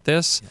about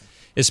this,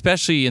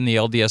 especially in the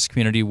LDS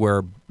community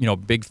where,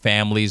 big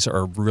families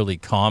are really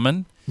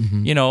common.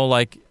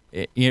 Like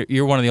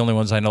you're one of the only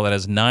ones I know that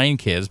has 9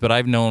 kids, but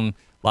I've known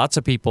lots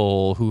of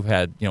people who've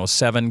had,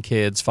 7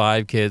 kids,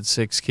 5 kids,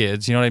 6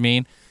 kids, you know what I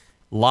mean?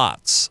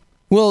 Lots.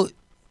 Well,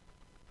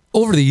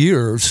 over the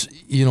years,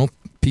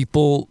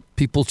 people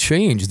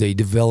change. They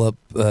develop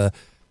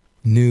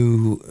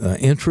new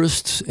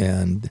interests,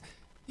 and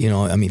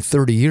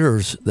 30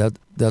 years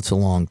that's a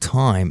long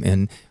time.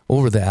 And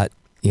over that,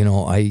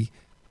 I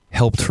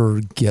helped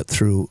her get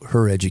through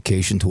her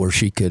education to where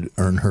she could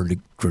earn her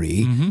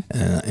degree,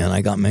 and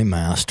I got my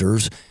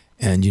master's.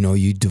 And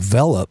you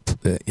develop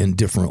in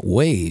different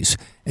ways,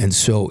 and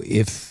so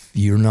if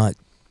you're not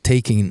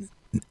taking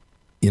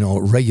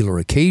a regular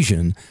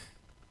occasion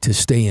to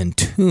stay in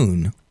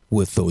tune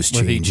with those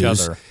changes. With each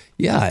other.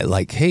 Yeah,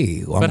 like,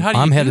 hey,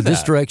 I'm headed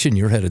this direction,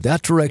 you're headed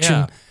that direction.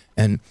 Yeah.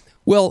 And,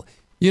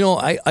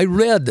 I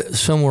read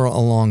somewhere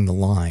along the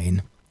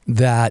line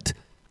that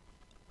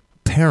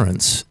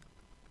parents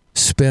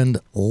spend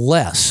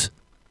less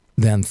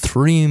than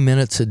 3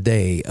 minutes a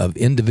day of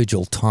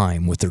individual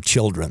time with their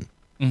children.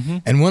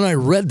 And when I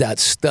read that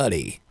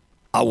study,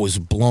 I was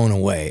blown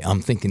away.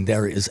 I'm thinking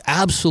there is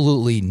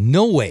absolutely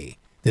no way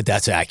that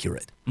that's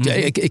accurate.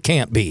 It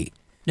can't be.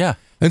 Yeah.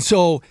 And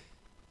so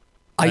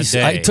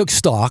I took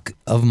stock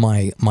of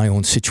my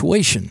own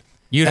situation.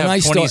 You'd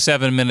have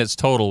 27 minutes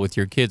total with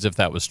your kids if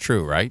that was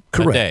true, right?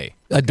 Correct.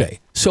 A day.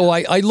 So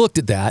I looked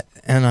at that,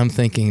 and I'm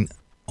thinking,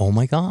 oh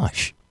my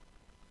gosh.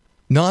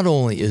 Not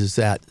only is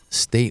that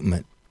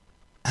statement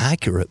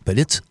accurate, but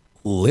it's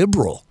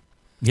liberal.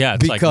 Yeah,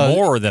 it's like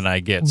more than I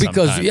get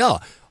sometimes. Because,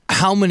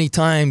 how many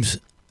times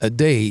a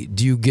day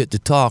do you get to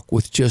talk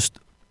with just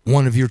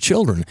one of your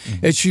children.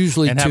 It's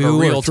usually And have a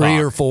 2 real or 3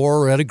 talk. or 4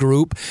 or at a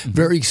group.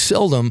 Very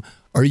seldom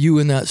are you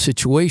in that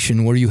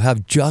situation where you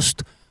have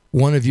just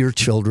one of your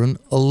children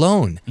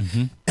alone.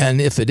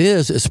 And if it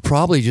is, it's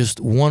probably just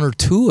 1 or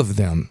 2 of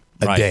them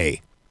a Right.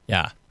 day.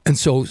 Yeah. And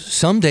so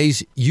some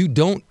days you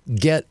don't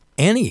get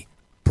any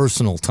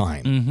personal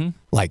time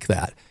like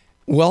that.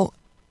 Well,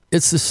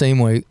 it's the same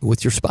way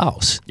with your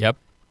spouse. Yep.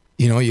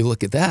 You know, you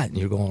look at that and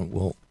you're going,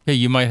 well, Hey,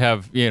 you might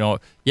have,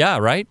 yeah,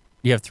 right?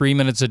 You have 3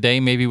 minutes a day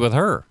maybe with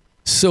her.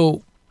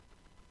 so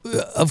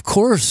of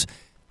course,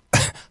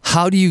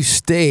 how do you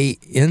stay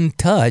in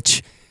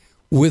touch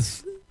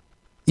with,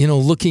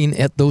 looking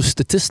at those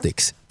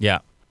statistics? Yeah.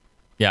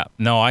 Yeah.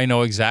 No, I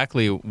know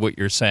exactly what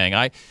you're saying.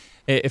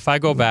 If I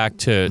go back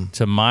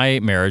to my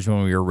marriage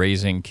when we were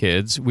raising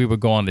kids, we would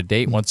go on a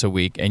date once a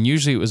week, and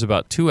usually it was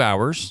about 2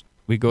 hours.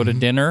 We'd go to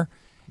dinner,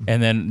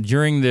 and then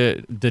during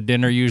the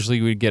dinner,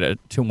 usually we'd get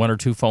 1 or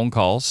 2 phone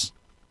calls,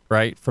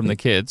 right, from the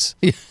kids.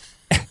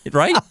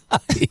 Right?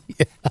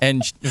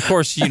 And of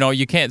course,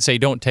 you can't say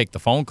don't take the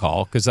phone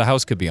call because the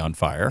house could be on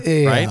fire,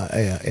 right?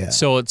 Yeah.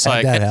 So it's Had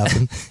like that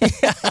happen.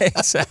 yeah,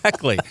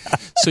 exactly.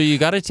 So you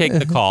got to take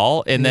the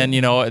call, and then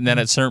and then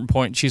at a certain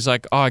point, she's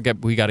like, "Oh,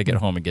 we got to get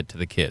home and get to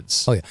the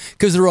kids." Oh yeah,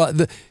 because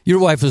your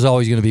wife is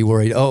always going to be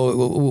worried.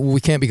 Oh, we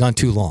can't be gone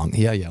too long.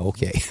 Yeah,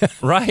 okay.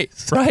 Right.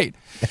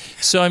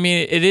 So I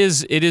mean, it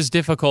is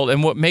difficult,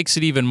 and what makes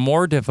it even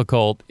more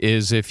difficult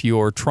is if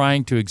you're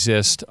trying to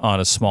exist on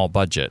a small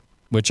budget,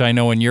 which I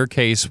know in your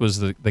case was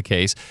the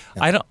case.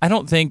 Yeah. I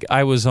don't think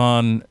I was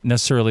on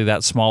necessarily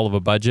that small of a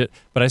budget,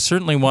 but I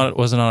certainly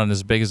wasn't on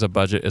as big as a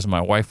budget as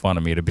my wife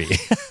wanted me to be.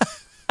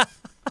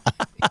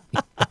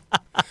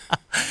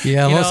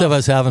 Yeah, most of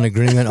us have an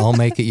agreement. I'll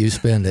make it, you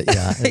spend it.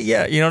 Yeah.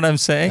 Yeah, you know what I'm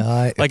saying?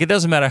 Like, it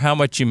doesn't matter how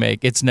much you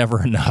make. It's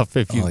never enough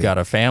if you've got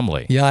a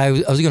family. Yeah, I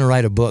was going to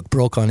write a book,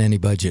 Broke on Any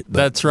Budget. But,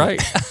 that's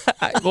right.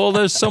 Well,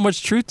 there's so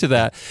much truth to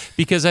that,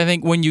 because I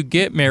think when you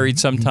get married,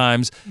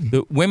 sometimes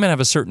the women have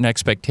a certain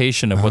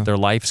expectation of what their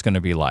life's going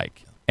to be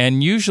like.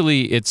 And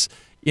usually it's,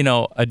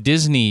 a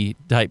Disney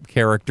type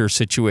character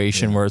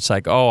situation where it's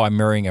like, oh, I'm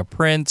marrying a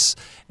prince,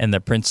 and the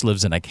prince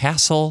lives in a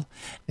castle,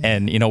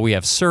 and we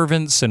have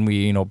servants, and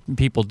we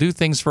people do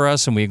things for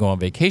us, and we go on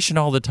vacation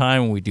all the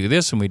time, and we do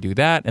this and we do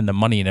that, and the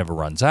money never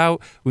runs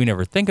out. We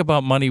never think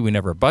about money. We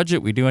never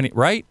budget. We do any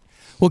right.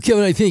 Well,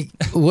 Kevin, I think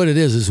what it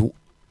is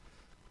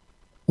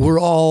we're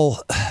all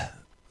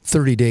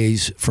 30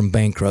 days from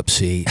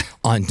bankruptcy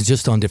on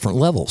different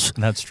levels.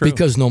 That's true.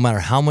 Because no matter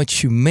how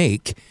much you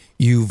make,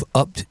 you've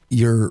upped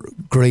your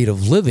grade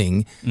of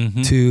living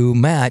to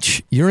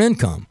match your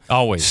income.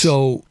 Always.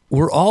 So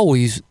we're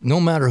always,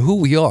 no matter who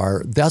we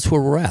are, that's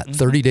where we're at,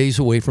 30 days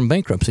away from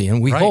bankruptcy.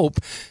 And we hope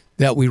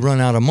that we run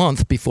out a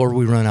month before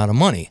we run out of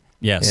money.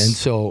 Yes. And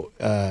so,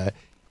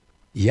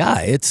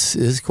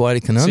 it's quite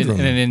a conundrum. It's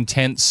an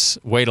intense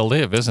way to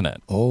live, isn't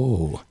it?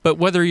 Oh. But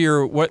whether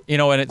you're,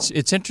 and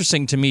it's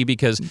interesting to me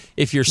because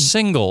if you're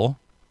single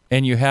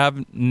and you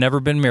have never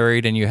been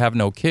married and you have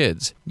no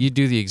kids, you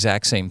do the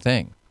exact same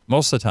thing.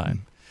 Most of the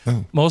time.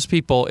 Oh. Most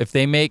people, if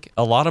they make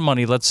a lot of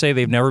money, let's say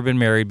they've never been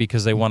married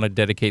because they want to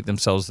dedicate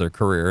themselves to their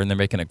career and they're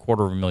making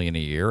 $250,000 a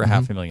year or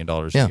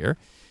 $500,000 a year,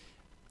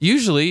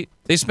 usually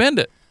they spend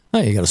it.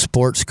 Oh, you got a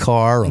sports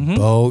car, a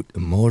boat, a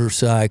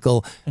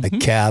motorcycle, a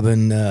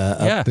cabin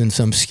up in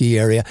some ski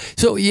area.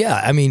 So,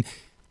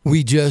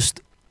 we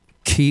just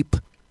keep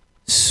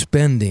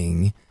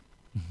spending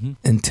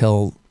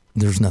until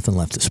there's nothing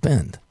left to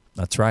spend.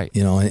 That's right.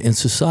 And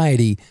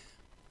society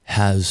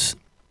has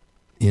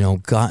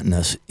gotten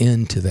us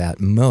into that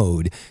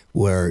mode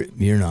where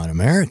you're not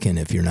American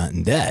if you're not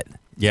in debt.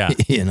 Yeah.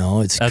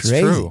 It's That's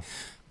crazy. true.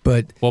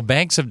 But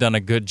banks have done a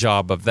good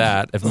job of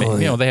that.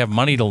 They have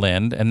money to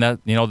lend, and that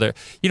you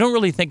don't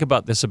really think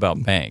about this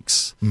about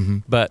banks,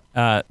 but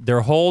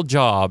their whole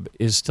job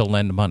is to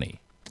lend money.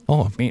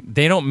 Oh, I mean,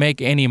 they don't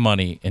make any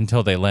money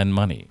until they lend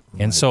money,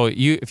 and so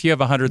if you have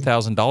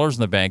 $100,000 in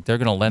the bank, they're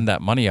going to lend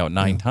that money out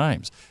 9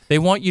 times. They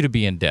want you to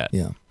be in debt.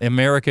 Yeah.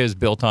 America is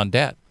built on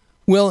debt.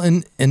 Well,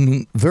 and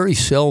very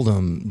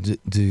seldom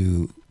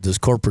does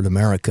corporate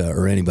America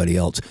or anybody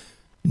else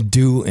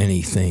do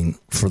anything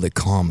for the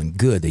common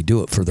good. They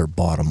do it for their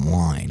bottom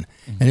line.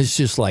 And it's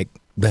just like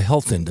the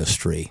health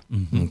industry,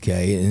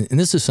 okay? And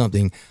this is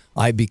something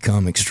I've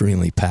become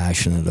extremely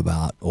passionate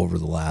about over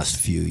the last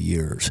few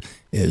years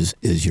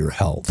is your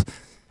health.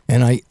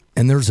 And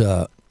there's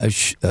a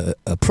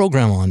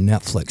program on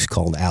Netflix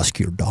called Ask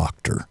Your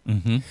Doctor.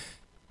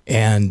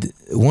 And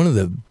one of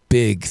the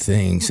big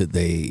things that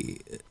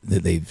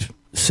they've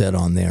said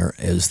on there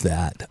is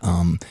that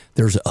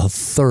there's a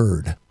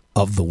third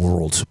of the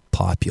world's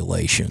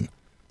population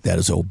that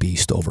is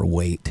obese,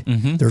 overweight.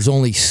 There's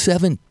only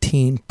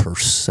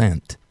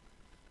 17%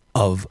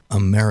 of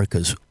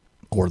America's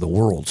or the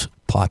world's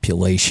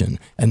population,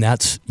 and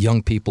that's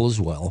young people as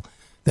well,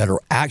 that are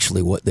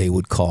actually what they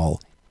would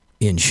call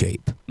in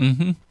shape.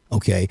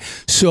 Okay,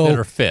 so that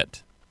are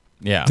fit.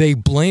 Yeah, they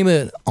blame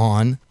it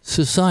on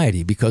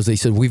society because they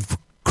said we've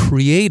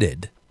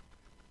created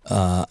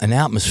an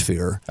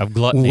atmosphere of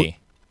gluttony.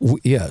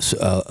 Yes,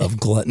 of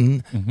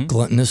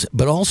gluttonous,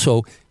 but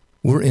also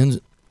we're in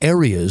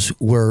areas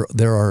where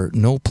there are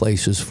no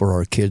places for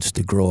our kids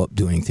to grow up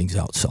doing things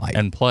outside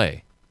and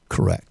play.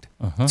 Correct.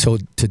 So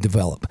to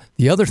develop.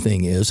 The other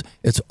thing is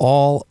it's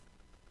all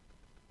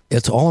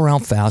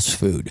around fast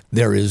food.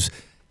 There is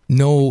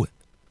no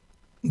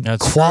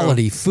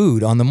quality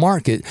food on the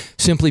market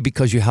simply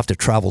because you have to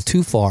travel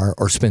too far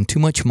or spend too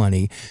much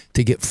money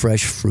to get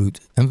fresh fruit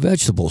and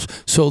vegetables.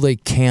 So they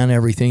can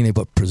everything. They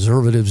put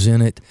preservatives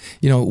in it.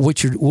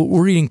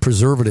 We're eating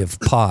preservative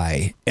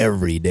pie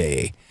every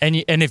day. And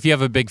if you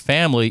have a big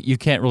family, you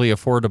can't really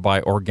afford to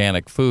buy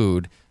organic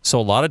food. So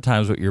a lot of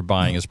times what you're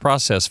buying is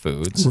processed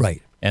foods.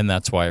 Right. And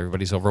that's why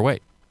everybody's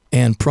overweight.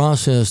 And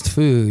processed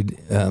food,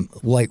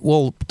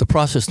 the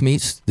processed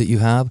meats that you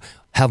have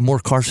more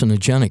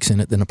carcinogenics in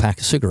it than a pack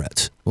of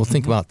cigarettes. Well,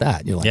 think about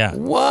that. You're like,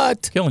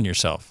 what? Killing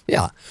yourself.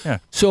 Yeah.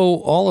 So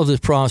all of the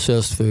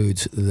processed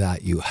foods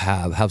that you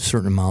have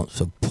certain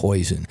amounts of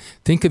poison.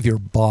 Think of your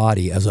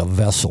body as a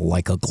vessel,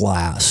 like a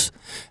glass.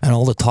 And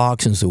all the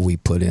toxins that we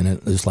put in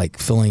it is like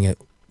filling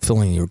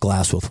your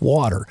glass with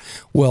water.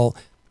 Well,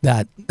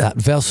 that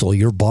vessel,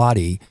 your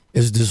body,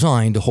 is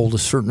designed to hold a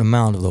certain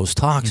amount of those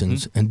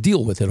toxins and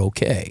deal with it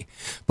okay.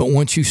 But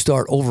once you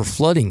start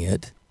overflooding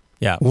it,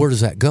 where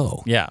does that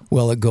go? Yeah.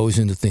 Well, it goes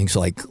into things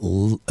like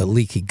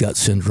leaky gut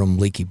syndrome,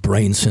 leaky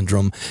brain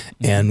syndrome,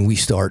 and we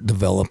start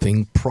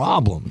developing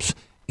problems.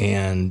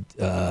 And,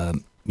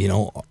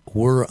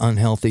 we're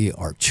unhealthy.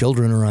 Our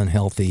children are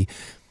unhealthy.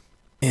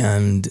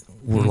 And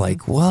we're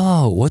like,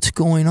 wow, what's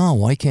going on?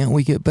 Why can't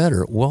we get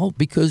better? Well,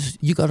 because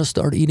you got to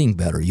start eating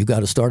better. You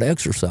got to start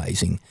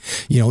exercising.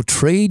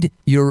 Trade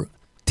your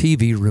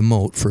TV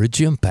remote for a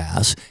gym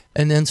pass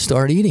and then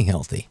start eating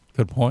healthy.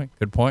 Good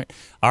point.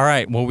 All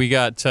right. Well, we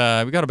got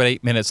about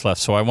 8 minutes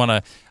left, so I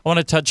want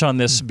to touch on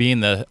this being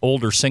the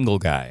older single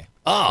guy.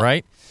 Oh,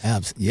 right.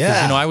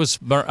 Yeah. I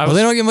was. Well,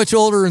 they don't get much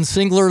older and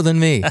singler than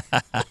me.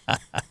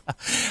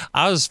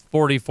 I was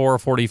 44,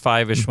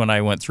 45-ish when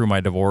I went through my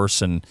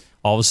divorce, and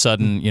all of a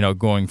sudden,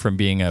 going from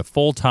being a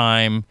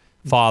full-time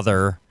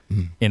father,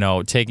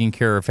 taking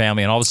care of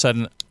family, and all of a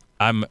sudden,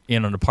 I'm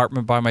in an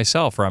apartment by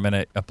myself, or I'm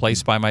in a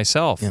place by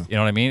myself. Yeah. You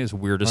know what I mean? It's the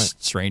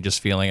weirdest, strangest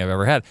feeling I've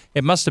ever had.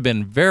 It must have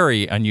been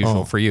very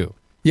unusual for you.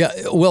 Yeah.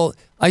 Well,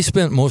 I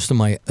spent most of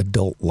my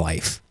adult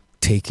life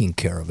taking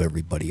care of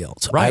everybody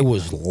else. Right. I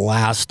was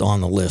last on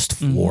the list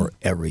for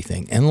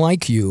everything. And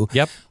like you,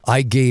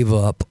 I gave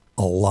up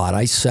a lot.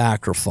 I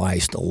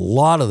sacrificed a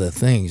lot of the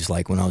things.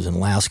 Like when I was in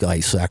Alaska, I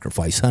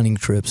sacrificed hunting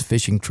trips,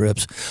 fishing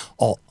trips,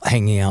 all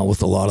hanging out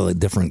with a lot of the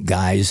different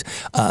guys.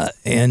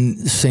 And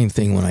same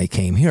thing when I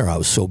came here. I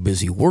was so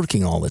busy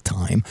working all the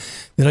time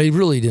that I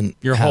really didn't.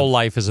 Your whole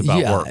life is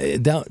about work.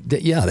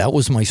 That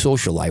was my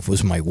social life,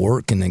 was my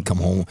work, and then come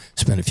home,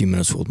 spend a few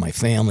minutes with my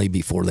family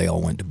before they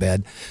all went to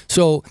bed.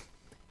 So,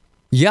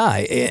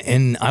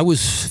 and I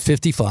was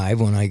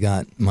 55 when I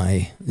got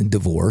my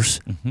divorce,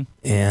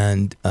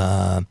 and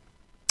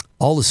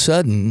all of a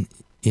sudden,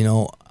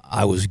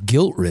 I was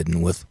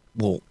guilt-ridden with,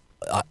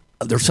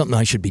 there's something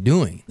I should be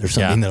doing. There's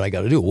something that I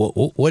got to do.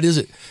 What is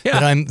it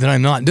that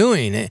I'm not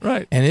doing?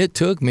 Right. And it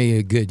took me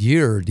a good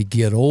year to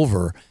get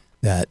over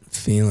that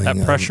feeling.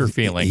 That pressure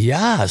feeling.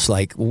 Yeah, it's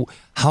like,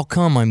 how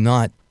come I'm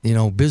not,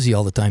 busy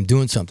all the time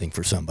doing something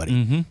for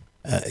somebody?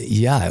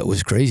 It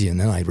was crazy. And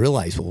then I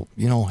realized,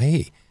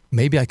 hey,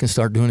 maybe I can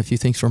start doing a few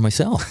things for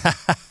myself.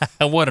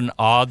 What an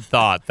odd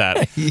thought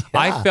that.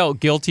 I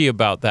felt guilty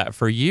about that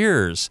for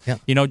years.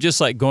 Yeah.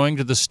 Just like going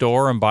to the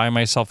store and buying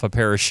myself a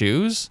pair of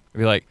shoes. I'd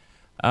be like,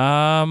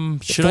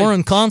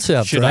 foreign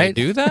concept, should right? I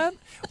do that?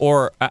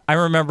 Or I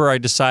remember I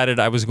decided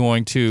I was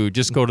going to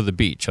just go to the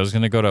beach. I was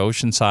going to go to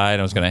Oceanside.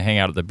 I was going to hang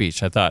out at the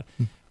beach. I thought,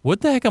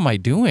 what the heck am I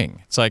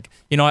doing? It's like,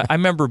 I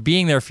remember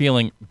being there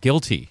feeling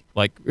guilty.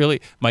 Like,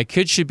 really, my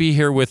kids should be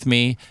here with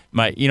me.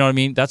 You know what I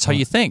mean? That's how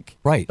you think.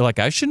 Right. You're like,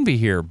 I shouldn't be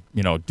here,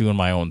 doing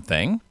my own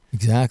thing.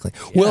 Exactly.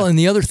 Yeah. Well, and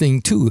the other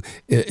thing, too,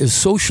 is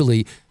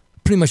socially,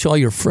 pretty much all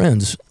your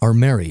friends are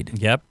married.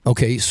 Yep.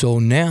 Okay, so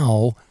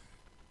now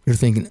you're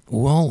thinking,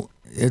 well,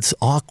 it's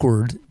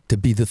awkward to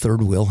be the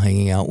third wheel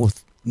hanging out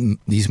with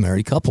these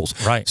married couples.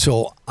 Right.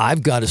 So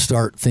I've got to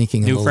start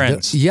thinking new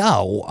friends.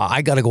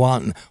 I got to go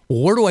out and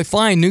where do I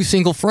find new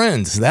single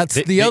friends? That's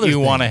the other thing.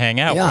 You want to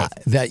hang out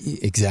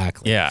with.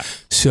 Exactly. Yeah.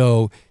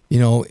 So,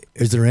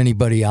 is there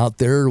anybody out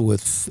there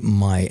with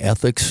my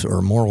ethics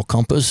or moral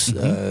compass?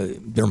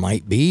 There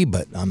might be,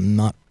 but I'm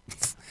not.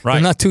 Right.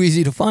 They're not too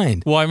easy to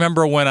find. Well, I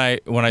remember when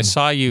I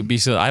saw you,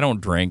 because I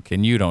don't drink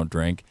and you don't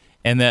drink,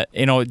 and that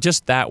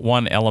just that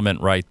one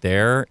element right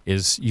there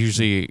is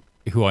usually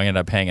who I end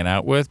up hanging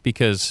out with,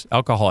 because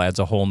alcohol adds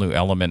a whole new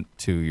element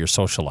to your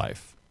social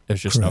life.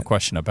 There's just no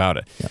question about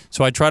it. Yeah.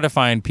 So I try to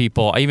find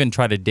people. I even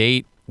try to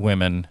date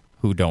women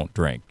who don't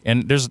drink,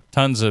 and there's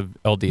tons of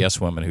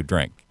LDS women who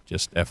drink.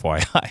 Just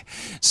FYI.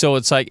 So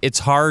it's like it's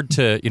hard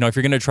to if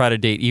you're going to try to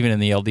date even in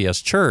the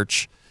LDS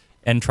church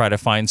and try to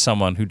find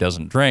someone who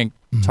doesn't drink,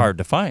 it's hard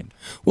to find.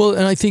 Well,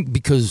 and I think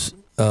because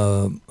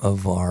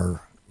of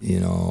our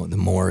the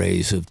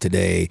mores of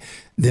today,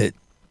 that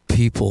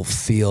people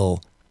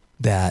feel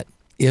that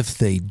if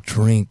they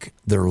drink,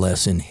 they're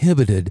less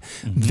inhibited.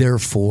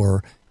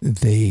 Therefore,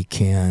 they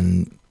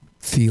can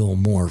feel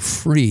more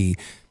free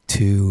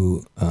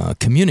to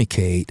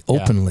communicate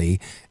openly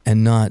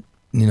and not,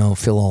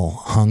 feel all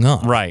hung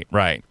up.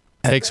 Right.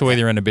 Takes away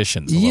their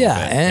inhibitions a little bit.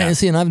 And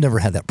see, and I've never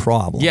had that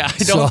problem. Yeah,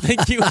 I don't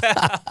think you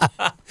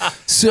have.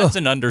 So, that's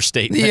an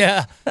understatement.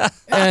 Yeah.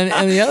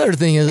 And the other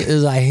thing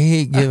is I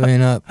hate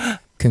giving up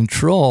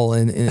control.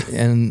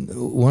 And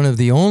one of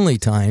the only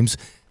times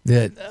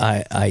that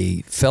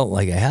I felt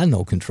like I had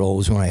no control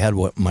was when I had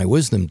my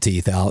wisdom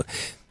teeth out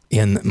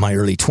in my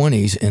early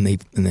 20s, and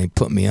they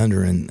put me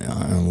under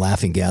on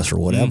laughing gas or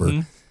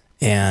whatever.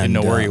 And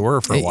didn't know where you were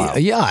for a while.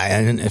 Yeah,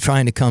 and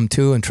trying to come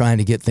to and trying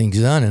to get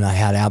things done, and I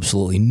had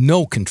absolutely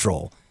no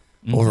control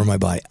over my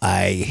body.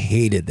 I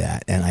hated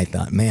that, and I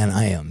thought, man,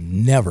 I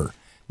am never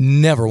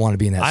want to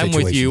be in that situation.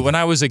 I'm with you. When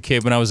I was a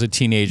kid, when I was a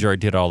teenager, I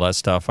did all that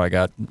stuff. I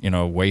got,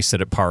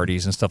 wasted at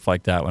parties and stuff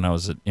like that when I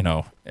was,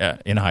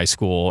 in high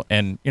school,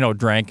 and,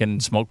 drank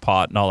and smoked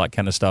pot and all that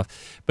kind of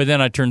stuff. But then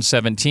I turned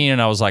 17,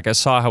 and I was like, I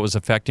saw how it was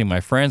affecting my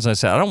friends, and I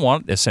said, I don't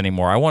want this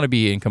anymore. I want to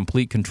be in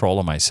complete control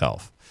of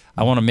myself.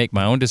 I want to make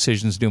my own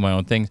decisions, do my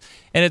own things.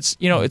 And it's,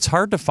 it's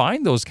hard to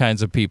find those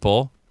kinds of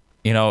people,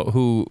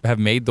 who have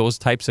made those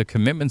types of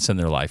commitments in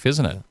their life,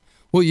 isn't it?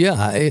 Well,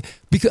 yeah,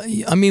 because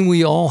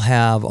we all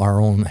have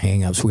our own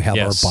hang-ups. We have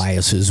our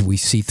biases. We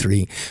see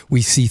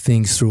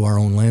things through our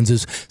own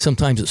lenses.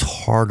 Sometimes it's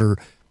harder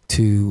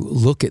to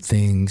look at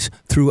things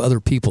through other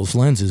people's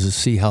lenses to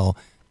see how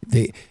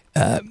they,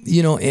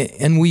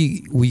 and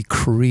we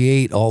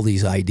create all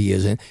these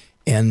ideas.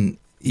 And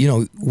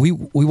we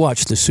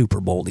watched the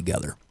Super Bowl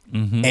together.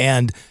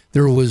 And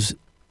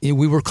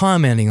we were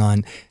commenting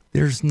on,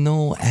 there's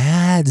no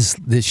ads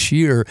this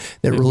year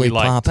that really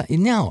pop out.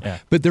 No,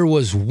 but there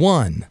was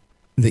one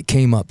that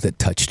came up that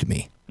touched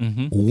me.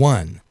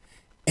 One.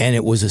 And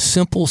it was a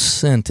simple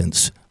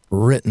sentence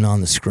written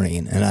on the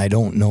screen. And I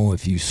don't know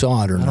if you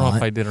saw it or not. I don't know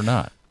if I did or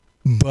not.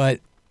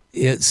 But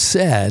it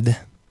said,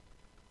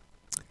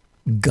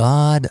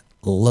 God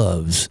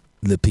loves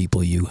the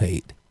people you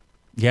hate.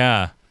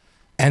 Yeah.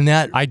 And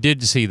that I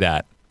did see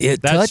that. That's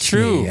touched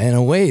true. me in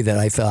a way that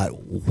I thought,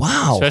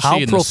 wow, especially how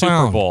in profound.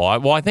 the Super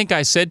Bowl. I think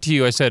I said to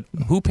you,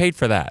 who paid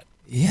for that?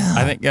 Yeah.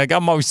 I think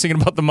I'm always thinking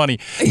about the money.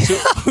 So,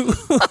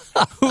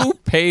 who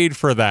paid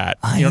for that?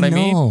 You know what I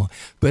mean?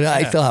 But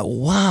I thought,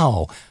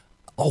 wow,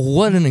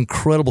 what an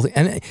incredible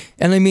thing.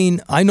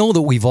 And I know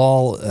that we've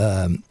all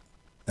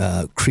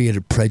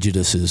created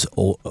prejudices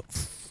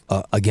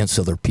against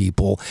other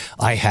people.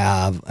 I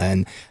have,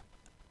 and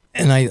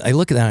I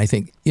look at that and I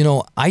think,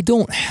 I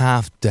don't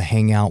have to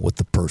hang out with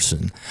the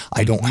person.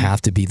 I don't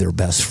have to be their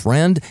best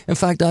friend. In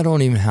fact, I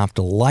don't even have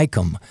to like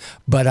them.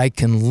 But I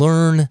can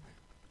learn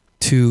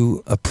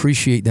to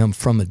appreciate them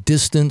from a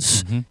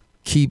distance,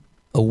 keep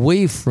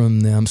away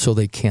from them so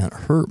they can't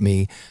hurt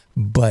me,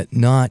 but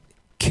not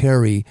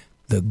carry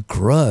the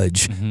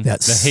grudge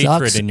that the hatred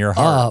sucks in your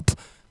heart. up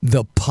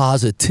the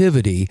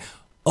positivity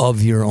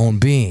of your own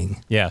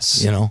being.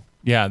 Yes.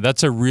 Yeah,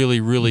 that's a really,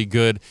 really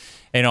good...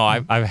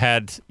 I've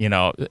had,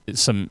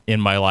 some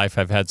in my life,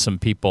 I've had some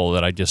people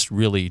that I just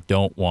really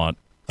don't want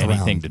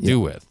anything to do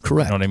with.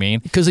 Correct. You know what I mean?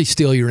 Because they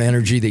steal your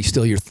energy, they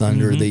steal your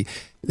thunder,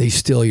 they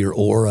steal your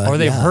aura. Or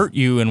they hurt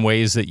you in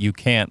ways that you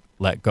can't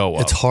let go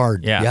of. It's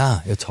hard. Yeah,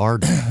 it's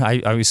hard.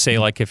 I always say,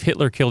 like, if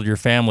Hitler killed your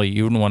family,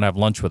 you wouldn't want to have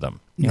lunch with him.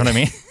 You know what I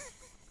mean?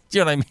 Do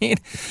you know what I mean?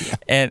 Yeah.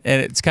 And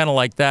it's kind of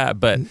like that.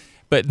 But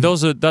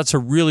that's a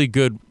really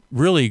good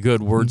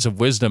words of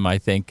wisdom, I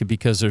think,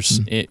 because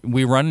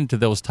we run into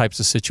those types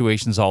of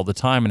situations all the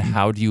time, and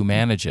how do you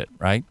manage it,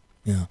 right?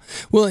 Yeah.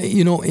 Well,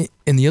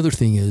 and the other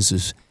thing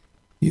is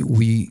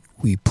we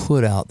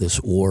put out this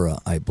aura,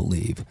 I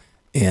believe,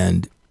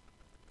 and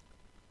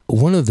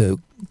one of the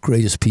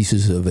greatest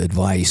pieces of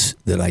advice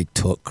that I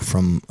took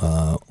from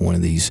one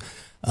of these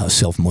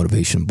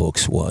self-motivation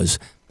books was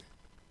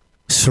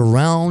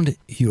surround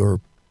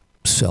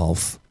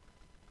yourself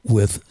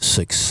with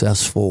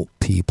successful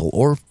people,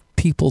 or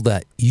people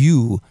that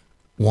you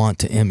want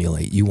to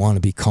emulate, you want to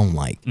become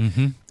like.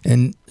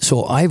 And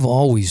so I've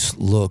always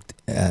looked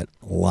at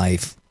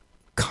life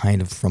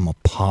kind of from a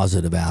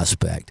positive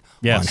aspect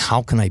on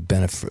how can I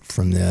benefit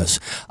from this,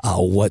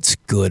 what's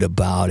good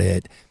about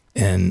it.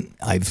 And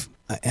I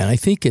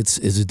think it's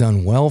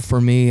done well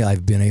for me.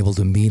 I've been able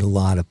to meet a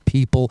lot of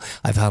people.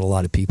 I've had a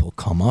lot of people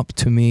come up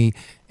to me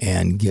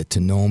and get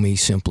to know me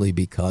simply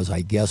because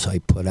I guess I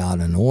put out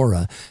an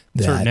aura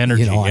that, certain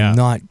energy, I'm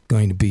not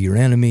going to be your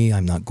enemy.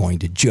 I'm not going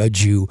to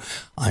judge you.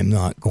 I'm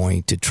not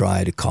going to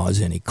try to cause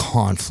any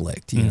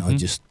conflict. You know,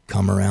 just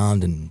come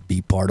around and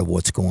be part of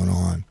what's going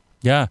on.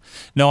 Yeah.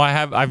 No,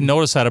 I've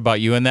noticed that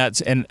about you, and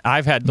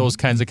I've had those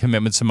kinds of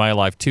commitments in my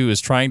life too, is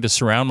trying to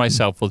surround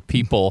myself with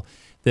people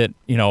that,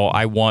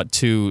 I want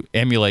to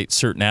emulate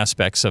certain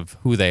aspects of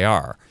who they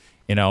are,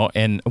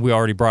 and we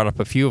already brought up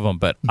a few of them,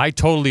 but I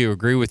totally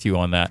agree with you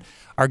on that.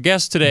 Our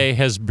guest today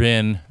has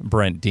been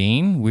Brent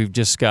Dean. We've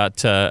just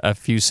got a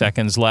few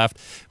seconds left,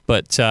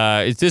 but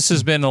this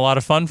has been a lot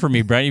of fun for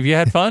me. Brent, have you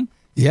had fun?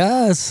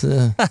 Yeah, it's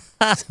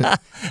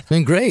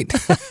been great.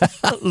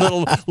 A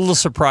little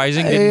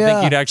surprising. Didn't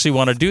think you'd actually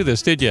want to do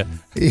this, did you?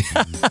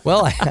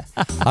 Well,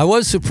 I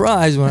was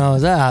surprised when I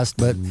was asked,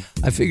 but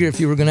I figured if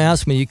you were going to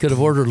ask me, you could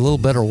have ordered a little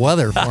better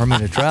weather for me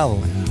to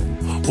travel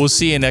in. We'll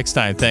see you next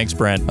time. Thanks,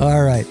 Brent.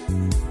 All right.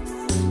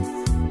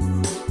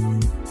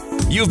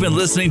 You've been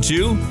listening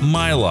to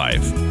My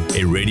Life,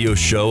 a radio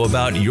show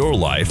about your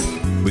life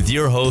with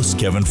your host,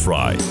 Kevin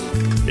Fry.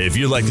 If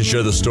you'd like to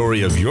share the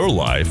story of your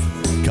life,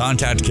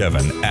 contact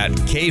Kevin at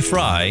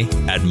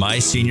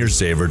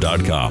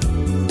kfry@myseniorsaver.com.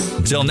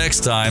 Until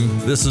next time,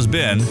 this has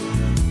been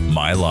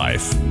My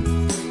Life.